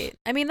this. Right.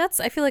 I mean,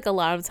 I feel like a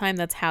lot of the time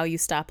that's how you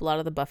stop a lot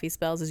of the Buffy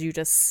spells is you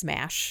just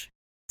smash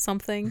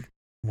something.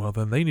 Well,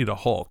 then they need a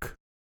Hulk.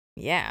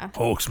 Yeah.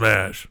 Hulk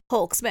smash.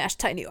 Hulk smash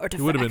tiny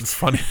artifact. It would have been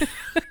funny.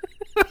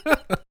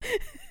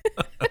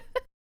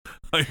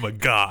 I'm a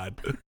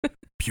god.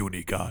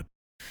 Puny god.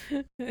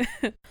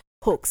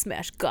 Hulk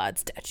smash god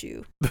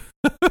statue.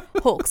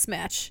 Hulk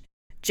smash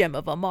gem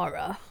of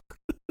Amara.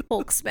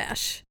 Hulk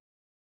smash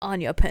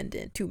Anya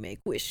pendant to make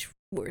wish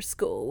worse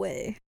go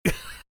away.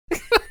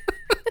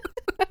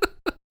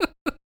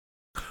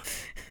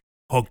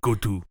 Hulk go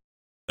to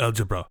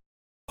algebra.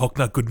 Hulk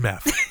not good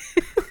math.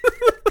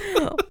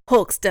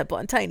 Hulk step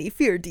on tiny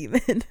fear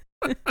demon.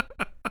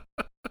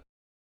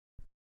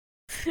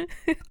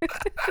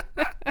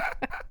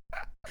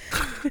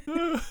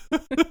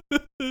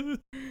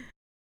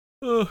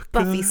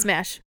 Buffy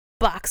smash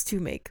box to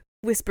make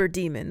whisper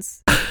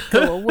demons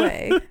go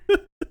away.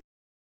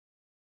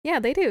 Yeah,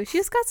 they do. She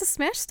just got to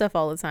smash stuff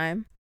all the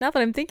time. Now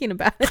that I'm thinking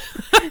about it,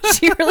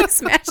 she really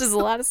smashes a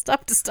lot of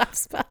stuff to stop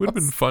spells. Would have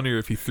been funnier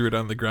if he threw it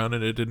on the ground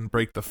and it didn't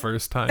break the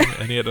first time,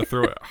 and he had to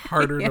throw it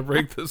harder to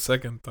break the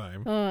second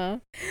time.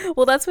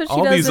 Well, that's what she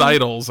does. All these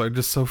idols are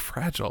just so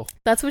fragile.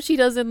 That's what she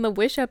does in the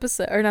Wish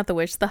episode, or not the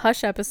Wish, the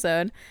Hush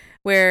episode,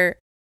 where,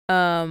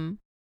 oh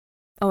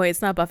wait,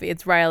 it's not Buffy,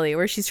 it's Riley,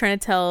 where she's trying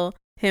to tell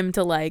him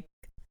to like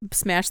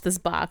smash this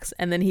box,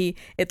 and then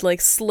it like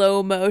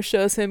slow-mo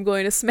shows him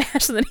going to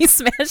smash, and then he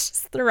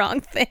smashes the wrong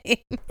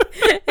thing.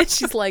 And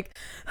she's like,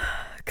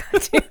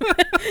 God damn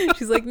it.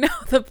 She's like, no,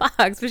 the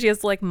box. But she has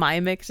to like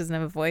mime it 'cause she doesn't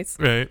have a voice.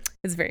 Right.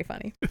 It's very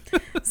funny.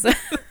 So,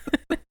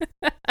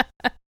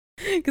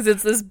 because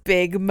it's this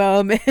big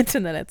moment,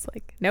 and then it's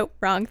like, nope,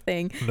 wrong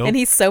thing. Nope. And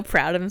he's so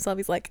proud of himself.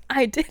 He's like,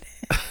 I did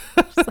it.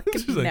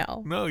 She's like,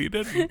 no. No, you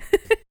didn't.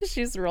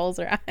 She just rolls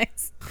her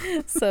eyes.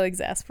 So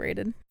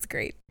exasperated. It's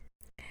great.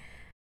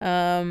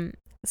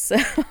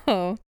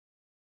 So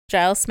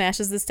Giles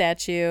smashes the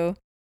statue,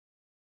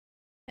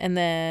 and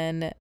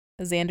then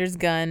Xander's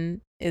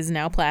gun is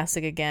now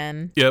plastic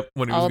again. Yep,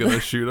 when he was going to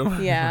shoot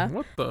him. Yeah.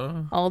 What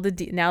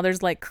the? Now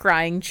there's like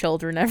crying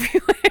children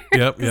everywhere.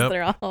 Yep.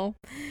 They're all.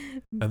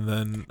 And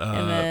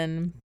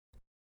then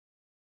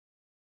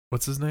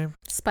what's his name?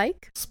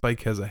 Spike.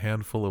 Spike has a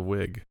handful of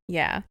wig.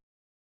 Yeah.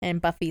 And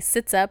Buffy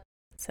sits up,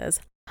 says,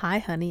 "Hi,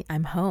 honey,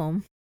 I'm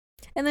home."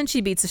 And then she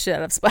beats the shit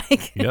out of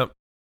Spike. Yep.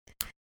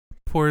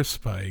 Poor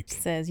Spike. She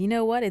says, "You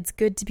know what? It's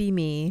good to be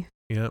me."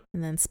 Yep.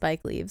 And then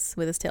Spike leaves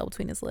with his tail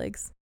between his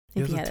legs.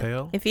 He has a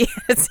tail? If he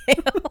had a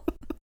tail.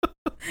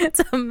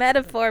 It's a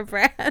metaphor,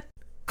 Brad.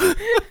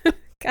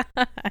 God.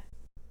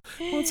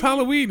 Well, it's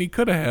Halloween. He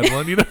could have had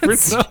one. You never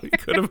know. He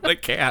could have been a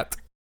cat.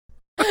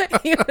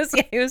 He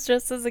was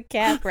dressed as a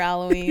cat for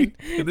Halloween.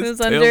 He was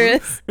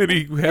and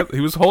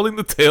he was holding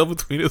the tail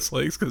between his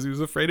legs because he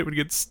was afraid it would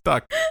get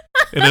stuck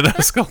in an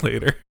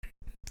escalator.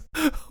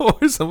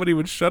 Or somebody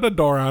would shut a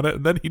door on it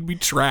and then he'd be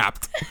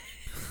trapped.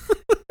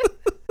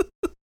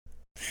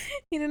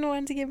 He didn't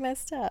want to get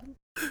messed up.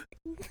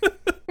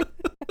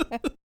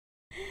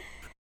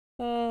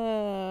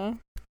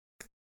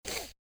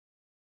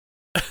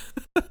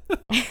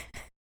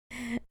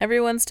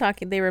 Everyone's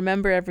talking. They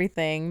remember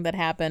everything that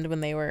happened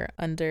when they were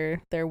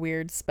under their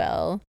weird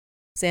spell.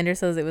 Xander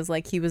says it was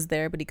like he was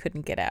there, but he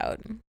couldn't get out.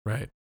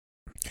 Right.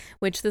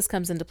 Which this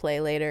comes into play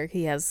later.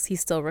 He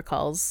still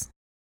recalls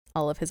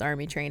all of his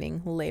army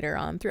training later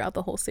on throughout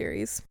the whole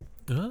series.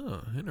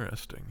 Oh,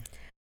 interesting.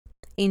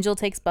 Angel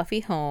takes Buffy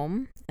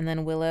home, and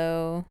then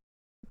Willow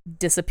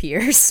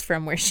disappears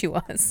from where she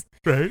was.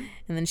 Right.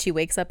 And then she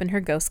wakes up in her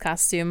ghost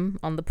costume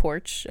on the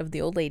porch of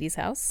the old lady's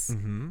house.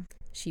 Mm-hmm.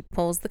 She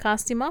pulls the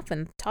costume off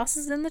and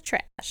tosses it in the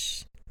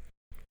trash.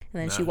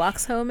 And then she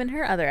walks home in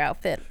her other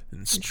outfit.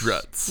 And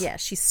struts.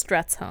 She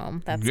struts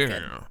home. That's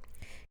good.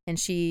 And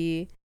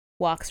she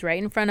walks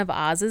right in front of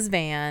Oz's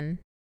van,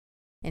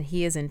 and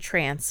he is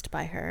entranced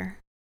by her.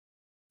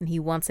 And he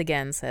once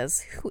again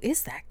says, "Who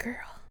is that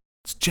girl?"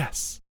 "It's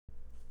Jess."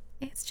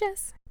 "It's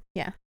Jess."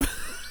 Yeah.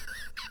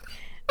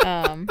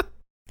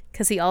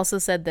 Because he also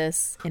said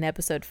this in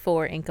episode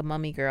 4, Inca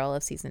Mummy Girl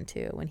of season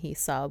 2, when he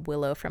saw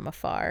Willow from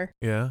afar.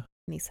 Yeah.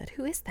 And he said,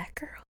 "Who is that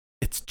girl?"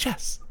 "It's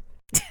Jess."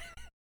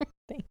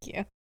 Thank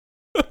you.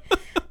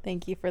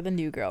 Thank you for the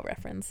new girl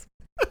reference.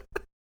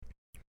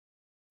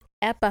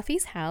 At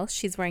Buffy's house,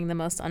 she's wearing the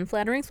most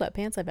unflattering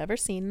sweatpants I've ever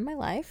seen in my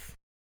life.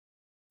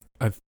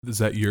 Is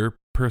that your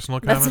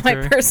personal commentary?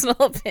 That's my personal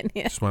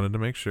opinion. Just wanted to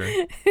make sure.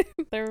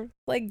 They're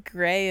like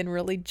gray and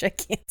really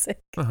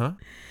gigantic. Uh-huh.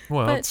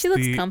 Well, but she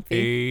looks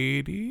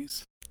comfy.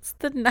 80s? It's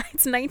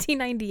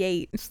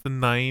 1998. It's the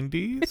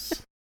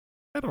 90s?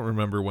 I don't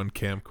remember when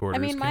camcorders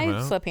came out. my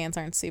sweatpants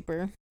aren't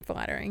super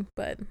flattering,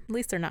 but at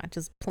least they're not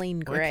just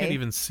plain gray. Well, I can't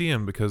even see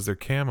them because they're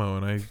camo,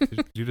 and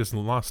you just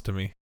lost to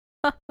me.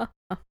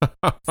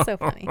 So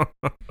funny.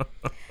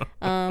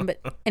 But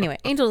anyway,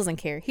 Angel doesn't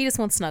care. He just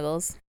wants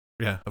snuggles.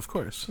 Yeah, of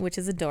course. Which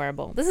is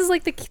adorable. This is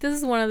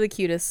one of the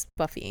cutest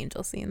Buffy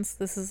Angel scenes.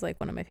 This is like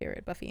one of my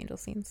favorite Buffy Angel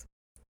scenes.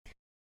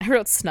 I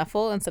wrote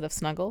snuffle instead of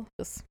snuggle.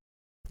 Just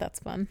that's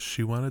fun.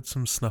 She wanted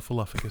some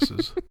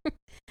snuffleupaguses.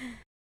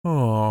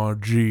 Oh,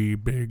 gee,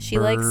 big She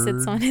bird. like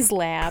sits on his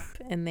lap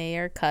and they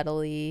are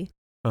cuddly.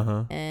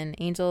 Uh-huh. And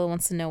Angel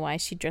wants to know why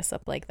she dressed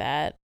up like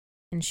that.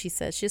 And she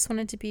says she just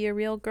wanted to be a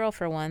real girl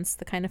for once,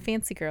 the kind of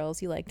fancy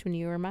girls you liked when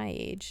you were my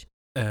age.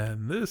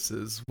 And this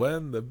is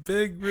when the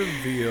big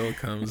reveal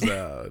comes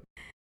out.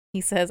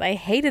 He says, "I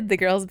hated the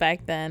girls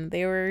back then.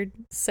 They were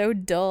so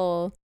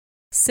dull,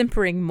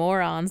 simpering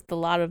morons, the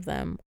lot of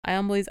them. I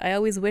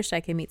always wished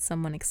I could meet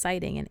someone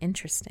exciting and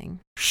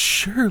interesting."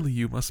 Surely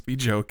you must be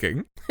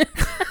joking.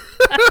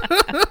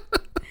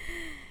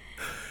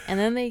 And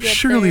then they get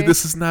Surely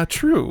this is not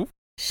true.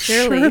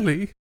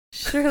 Surely.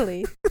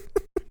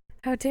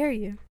 How dare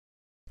you?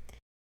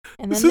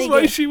 And then this is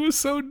why she was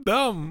so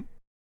dumb.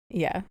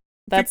 Yeah.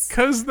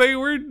 Because they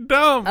were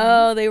dumb.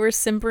 Oh, they were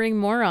simpering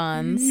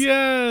morons.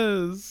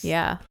 Yes.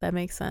 Yeah, that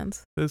makes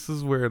sense. This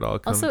is where it all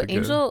comes together. Also,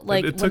 Angel,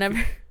 like,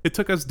 It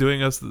took us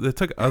doing this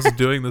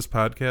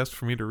podcast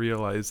for me to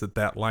realize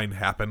that line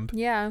happened.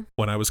 Yeah.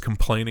 When I was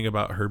complaining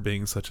about her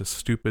being such a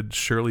stupid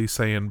Shirley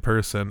saying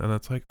person, and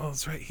it's like, oh,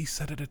 that's right, he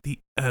said it at the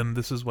end.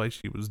 This is why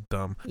she was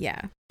dumb.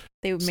 Yeah.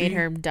 They made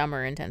her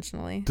dumber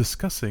intentionally.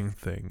 Discussing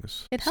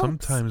things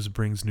sometimes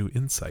brings new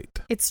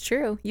insight. It's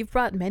true. You've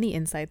brought many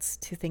insights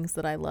to things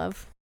that I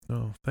love.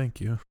 Oh, thank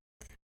you.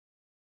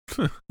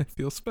 I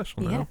feel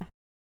special now. Yeah.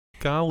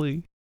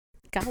 Golly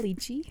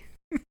gee.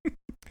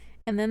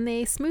 And then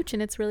they smooch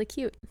and it's really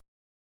cute.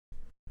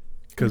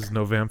 Because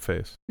no vamp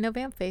face. No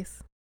vamp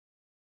face.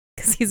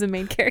 Because he's a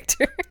main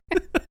character.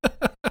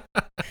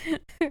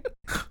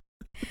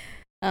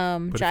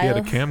 But if he had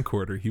a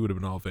camcorder, he would have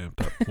been all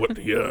vamped up.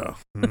 What? Yeah.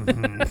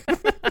 Mm-hmm.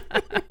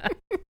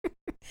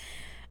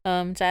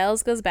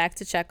 Giles goes back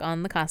to check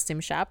on the costume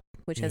shop,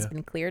 which has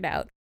been cleared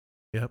out.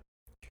 Yep.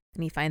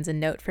 And he finds a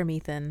note from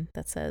Ethan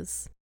that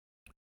says,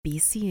 "Be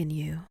seeing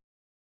you.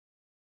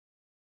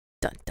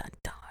 Dun, dun,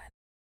 dun."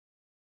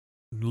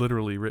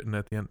 Literally written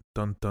at the end.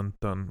 Dun, dun,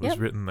 dun. Was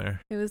written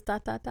there. It was ...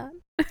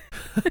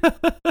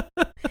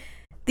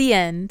 The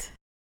end.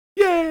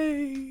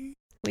 Yay!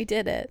 We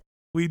did it.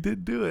 We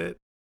did do it.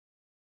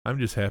 I'm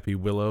just happy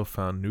Willow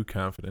found new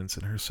confidence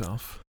in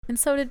herself. And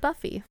so did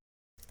Buffy.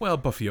 Well,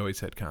 Buffy always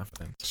had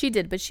confidence. She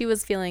did, but she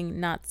was feeling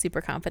not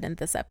super confident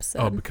this episode.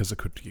 Oh, because of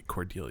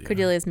Cordelia.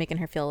 Cordelia's making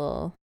her feel a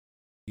little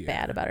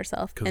bad about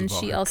herself. And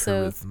she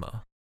also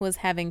was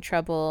having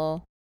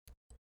trouble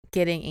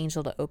getting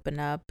Angel to open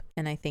up.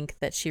 And I think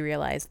that she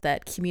realized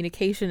that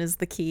communication is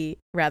the key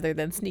rather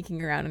than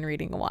sneaking around and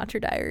reading a Watcher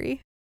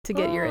diary to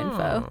get your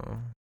info.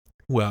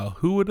 Well,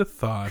 who would have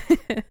thought?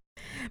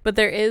 But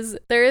there is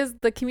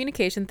the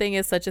communication thing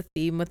is such a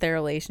theme with their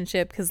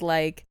relationship, because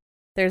like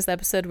there's the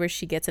episode where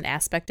she gets an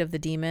aspect of the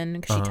demon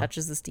because she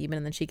touches this demon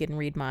and then she can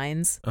read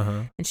minds.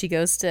 And she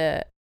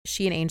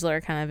and Angel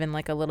are kind of in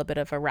like a little bit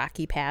of a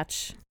rocky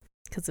patch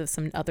because of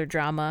some other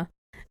drama,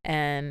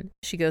 and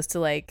she goes to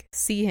like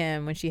see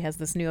him when she has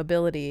this new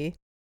ability,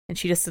 and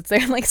she just sits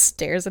there and like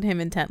stares at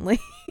him intently,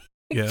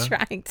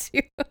 trying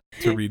to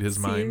read his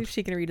mind.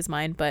 She can read his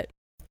mind, but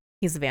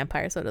he's a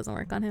vampire, so it doesn't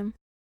work on him.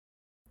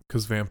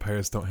 Because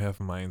vampires don't have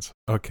minds.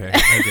 Okay,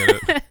 I get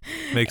it.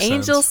 Makes sense.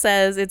 Angel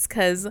says it's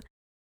because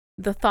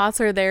the thoughts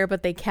are there,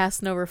 but they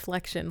cast no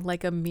reflection,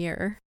 like a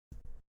mirror.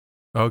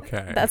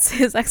 Okay. That's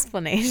his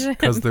explanation.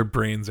 Because their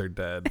brains are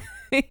dead.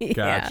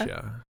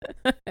 Gotcha.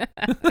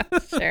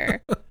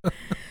 Sure.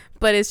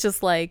 But it's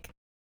just like,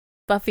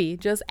 Buffy,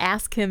 just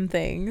ask him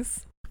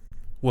things.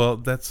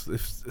 Well,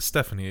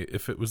 Stephanie,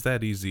 if it was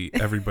that easy,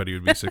 everybody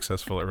would be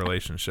successful at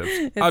relationships.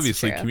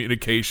 Obviously,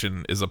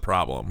 communication is a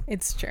problem.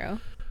 It's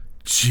true.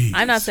 Jeez.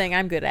 I'm not saying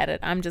I'm good at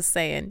it. I'm just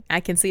saying I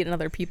can see it in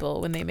other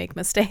people when they make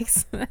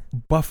mistakes.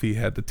 Buffy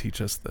had to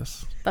teach us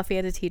this. Buffy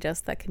had to teach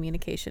us that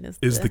communication is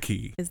the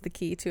key. Is the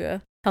key to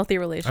a healthy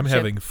relationship. I'm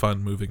having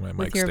fun moving my mic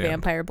with your stand.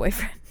 Vampire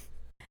boyfriend.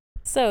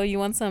 So, you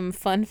want some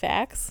fun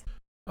facts?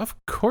 Of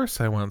course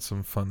I want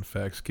some fun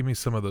facts. Give me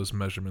some of those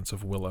measurements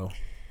of Willow.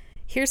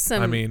 Here's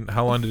some... I mean,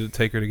 how long did it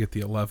take her to get the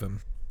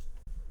 11?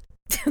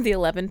 The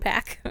 11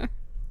 pack?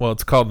 Well,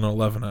 it's called an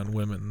 11 on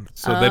women.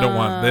 So they don't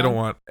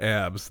want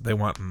abs. They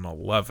want an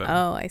 11.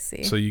 Oh, I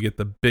see. So you get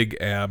the big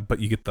ab, but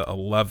you get the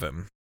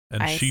 11.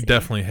 And she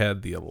definitely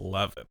had the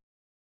 11.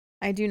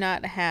 I do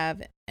not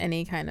have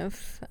any kind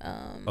of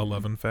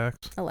 11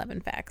 facts?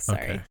 11 facts,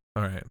 sorry. Okay.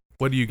 All right.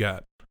 What do you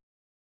got?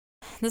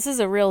 This is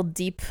a real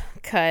deep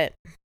cut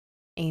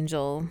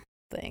Angel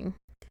thing.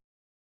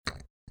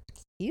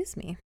 Excuse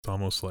me. It's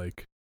almost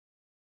like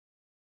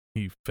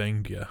he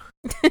fanged you.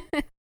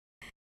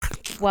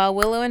 While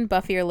Willow and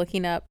Buffy are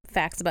looking up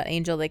facts about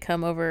Angel, they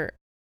come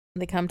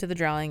to the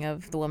drawing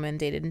of the woman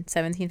dated in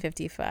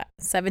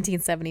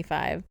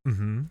 1775.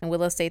 And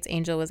Willow states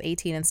Angel was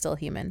 18 and still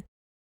human.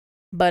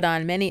 But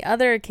on many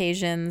other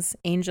occasions,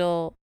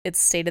 it's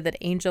stated that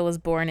Angel was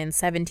born in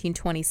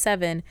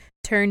 1727,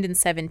 turned in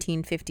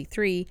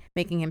 1753,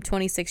 making him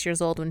 26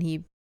 years old when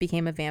he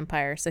became a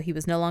vampire, so he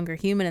was no longer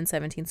human in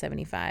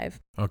 1775.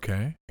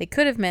 Okay. They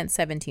could have meant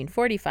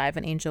 1745,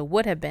 and Angel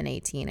would have been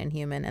 18 and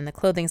human, and the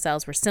clothing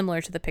styles were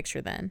similar to the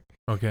picture then.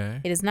 Okay.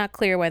 It is not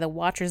clear why the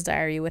Watcher's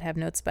diary would have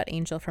notes about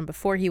Angel from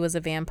before he was a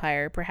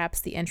vampire.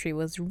 Perhaps the entry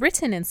was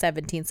written in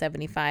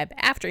 1775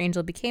 after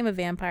Angel became a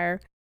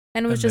vampire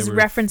and was just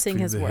referencing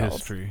his world.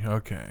 History.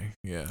 Okay.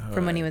 Yeah.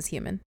 From when he was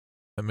human.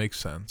 That makes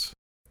sense.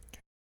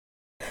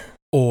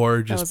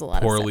 Or just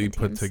poorly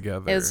put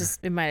together.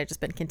 It might have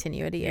just been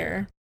continuity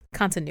error.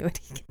 Continuity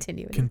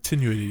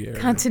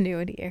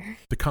error.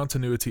 The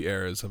continuity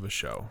errors of a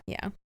show.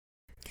 Yeah.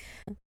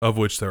 Of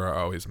which there are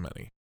always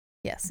many.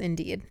 Yes,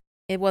 indeed.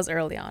 It was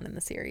early on in the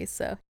series,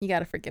 so you got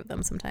to forgive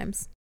them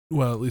sometimes.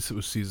 Well, at least it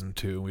was season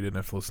 2. We didn't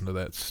have to listen to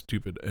that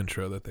stupid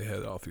intro that they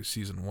had all through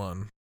season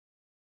 1.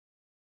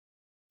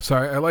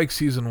 Sorry, I like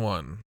season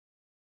 1.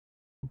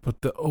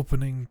 But the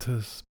opening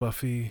to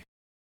Buffy,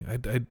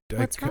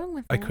 What's wrong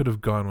with that? I could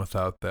have gone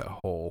without that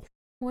whole...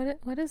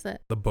 What is it?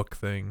 The book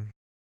thing.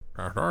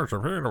 I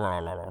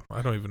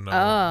don't even know.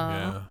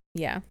 Oh.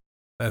 Yeah.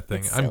 That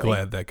thing. I'm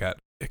glad that got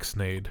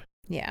ixnayed.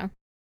 Yeah.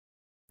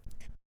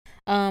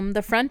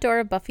 The front door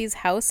of Buffy's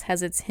house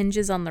has its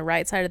hinges on the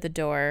right side of the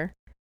door.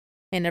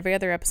 In every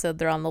other episode,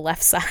 they're on the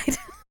left side.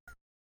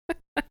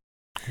 A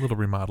little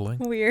remodeling.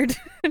 Weird.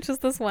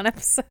 Just this one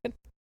episode.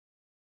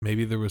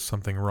 Maybe there was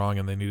something wrong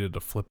and they needed to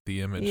flip the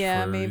image for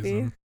a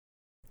maybe.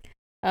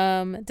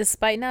 reason.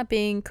 Despite not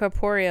being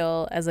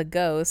corporeal as a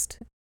ghost,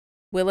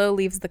 Willow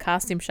leaves the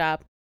costume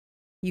shop.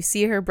 You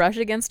see her brush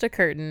against a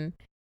curtain,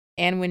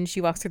 and when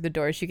she walks through the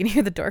door, she can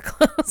hear the door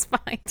close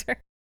behind her.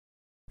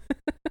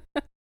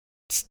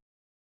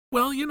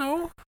 Well, you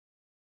know,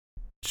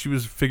 She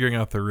was figuring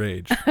out the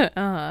rage.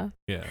 Yeah.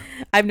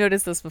 I've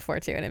noticed this before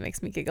too, and it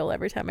makes me giggle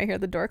every time I hear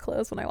the door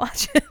close when I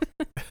watch it.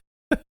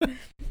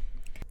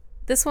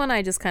 This one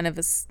I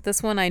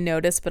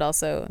noticed, but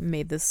also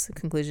made this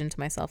conclusion to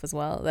myself as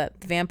well, that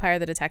the vampire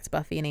that attacked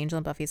Buffy and Angel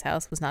in Buffy's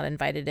house was not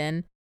invited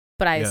in,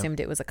 but I assumed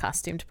it was a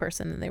costumed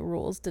person and the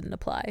rules didn't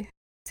apply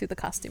to the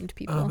costumed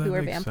people who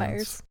are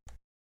vampires. Sense.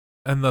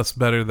 And thus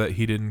better that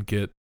he didn't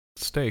get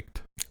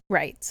staked.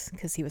 Right,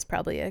 because he was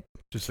probably a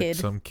just kid. Like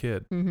some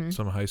kid,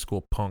 some high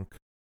school punk.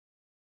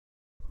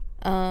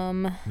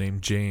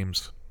 Named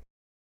James.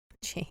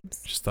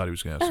 Just thought he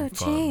was gonna have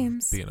some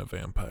fun being a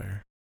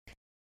vampire.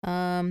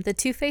 The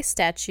Two-Face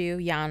statue,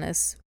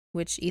 Giannis,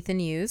 which Ethan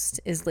used,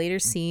 is later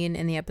seen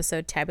in the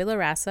episode Tabula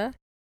Rasa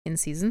in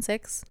season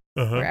 6,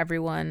 where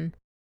everyone.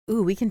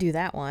 Ooh, we can do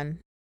that one.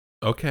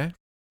 Okay.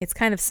 It's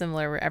kind of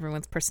similar where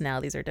everyone's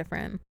personalities are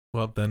different.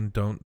 Well, then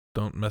don't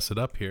mess it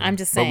up here. I'm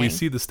just saying. But we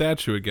see the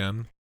statue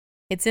again.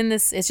 It's in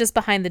this. It's just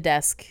behind the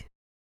desk.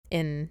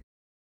 You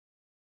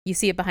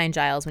see it behind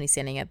Giles when he's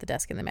standing at the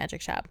desk in the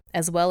magic shop,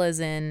 as well as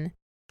in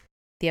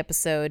the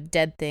episode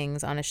Dead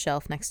Things on a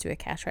shelf next to a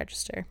cash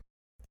register.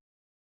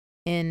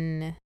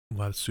 A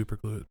lot of super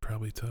glue it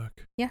probably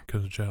took. Yeah.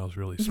 Because Giles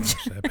really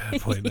smashed that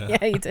bad boy down.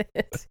 Yeah, he did.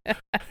 I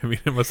mean,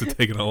 it must have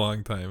taken a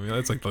long time. I mean,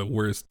 that's like the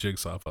worst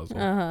jigsaw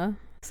puzzle.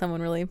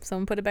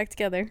 Someone put it back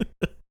together.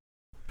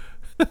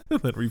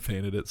 Then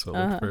repainted it so it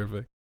looked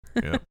perfect.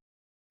 Yeah.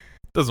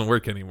 Doesn't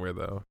work anymore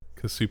though,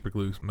 because super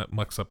glue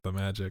mucks up the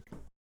magic.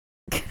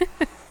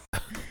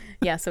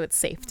 Yeah, so it's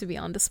safe to be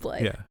on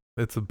display. Yeah,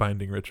 it's a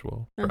binding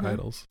ritual for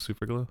idols.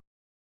 Super glue.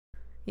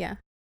 Yeah.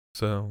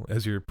 So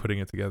as you're putting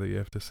it together, you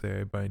have to say,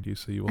 "I bind you,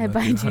 so you will." I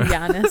bind you,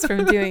 Giannis,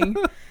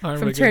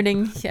 from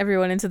turning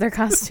everyone into their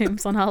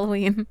costumes on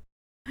Halloween.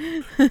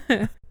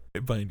 I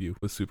bind you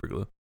with super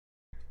glue.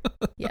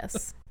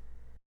 Yes.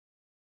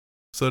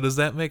 So does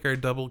that make our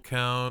double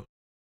count?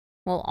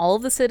 Well, all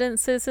of the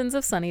citizens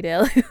of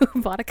Sunnydale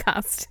who bought a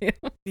costume.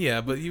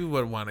 Yeah, but you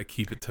would want to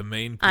keep it to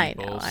main people. I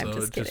know, I'm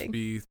just kidding. Just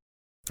be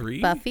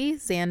 3? Buffy,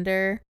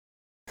 Xander,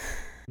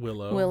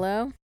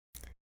 Willow.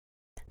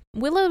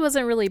 Willow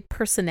wasn't really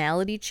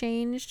personality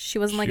changed. She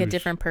wasn't like a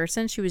different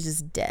person. She was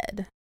just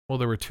dead. Well,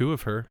 there were 2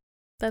 of her.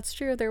 That's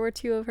true. There were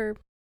 2 of her.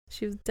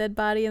 She was dead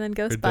body and then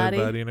ghost her body.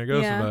 Dead body and her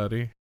ghost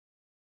body.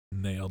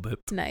 Nailed it.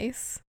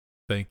 Nice.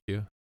 Thank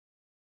you.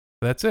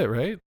 That's it,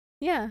 right?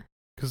 Yeah.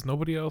 Because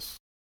nobody else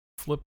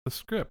flipped the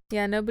script.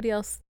 Yeah, nobody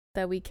else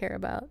that we care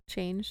about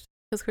changed.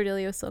 Because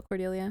Cordelia was still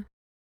Cordelia.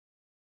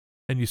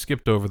 And you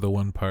skipped over the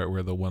one part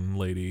where the one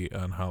lady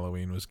on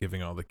Halloween was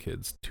giving all the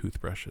kids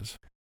toothbrushes.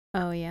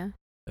 Oh, yeah.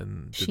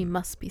 And she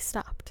must be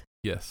stopped.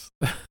 Yes.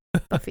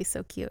 Buffy's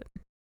so cute.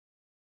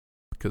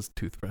 Because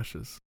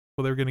toothbrushes.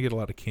 Well, they were going to get a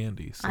lot of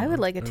candy. So I would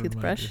like a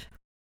toothbrush.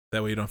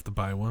 That way you don't have to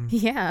buy one.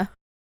 Yeah.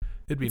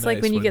 It'd be it's nice,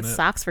 like when you get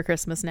socks for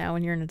Christmas now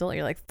when you're an adult.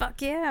 You're like,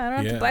 fuck yeah, I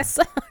don't have to buy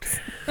socks.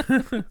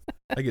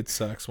 I get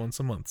socks once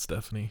a month,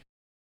 Stephanie.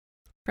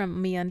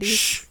 From MeUndies?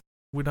 Shh.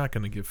 We're not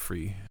going to give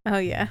free. Oh,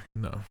 yeah.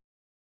 No.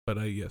 But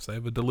I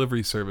have a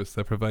delivery service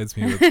that provides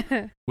me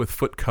with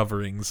foot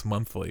coverings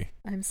monthly.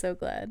 I'm so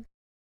glad.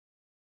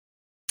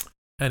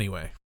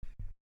 Anyway.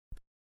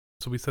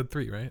 So we said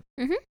 3, right?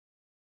 Mm-hmm.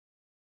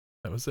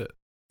 That was it.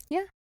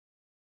 Yeah.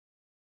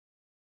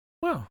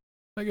 Well,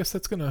 I guess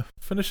that's going to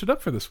finish it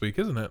up for this week,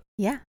 isn't it?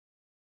 Yeah.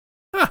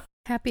 Ah.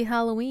 Happy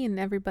Halloween,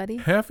 everybody.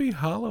 Happy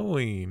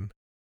Halloween.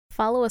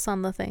 Follow us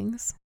on the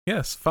things.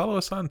 Yes, follow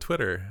us on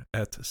Twitter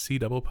at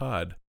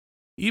CDoublePod.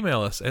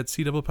 Email us at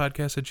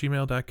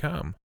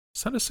cdoublepodcast@gmail.com.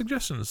 Send us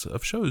suggestions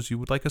of shows you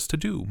would like us to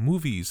do,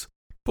 movies,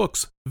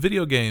 books,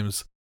 video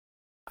games,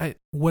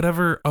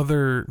 whatever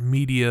other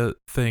media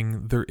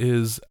thing there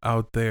is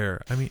out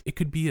there. I mean, it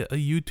could be a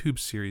YouTube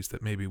series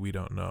that maybe we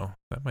don't know.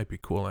 That might be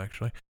cool,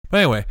 actually. But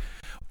anyway,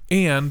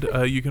 and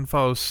you can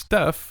follow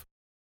Steph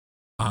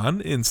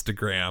on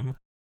Instagram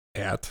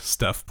at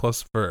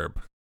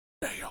Steph+Verb.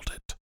 Nailed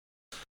it.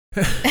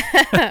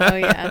 Oh,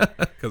 yeah.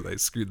 Because I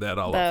screwed that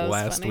all up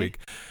last week.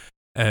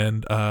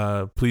 And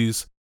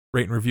please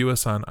rate and review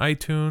us on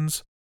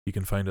iTunes. You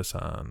can find us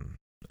on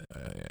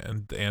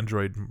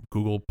Android,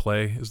 Google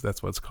Play,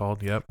 that's what it's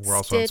called. Yep. We're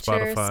also on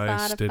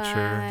Spotify, Stitcher.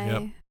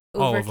 Yep.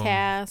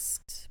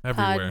 Overcast,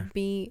 everywhere.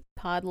 Podbean,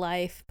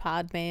 Podlife,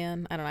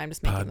 Podman. I don't know. I'm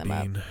just making them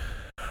up.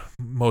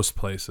 Most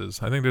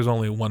places. I think there's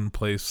only one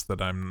place that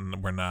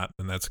we're not,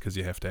 and that's because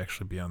you have to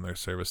actually be on their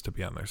service to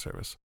be on their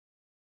service.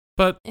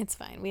 But it's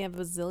fine. We have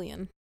a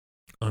zillion.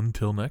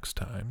 Until next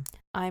time.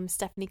 I'm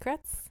Stephanie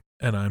Kretz.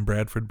 And I'm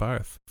Bradford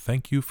Barth.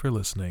 Thank you for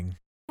listening.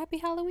 Happy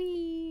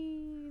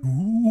Halloween.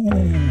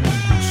 Ooh.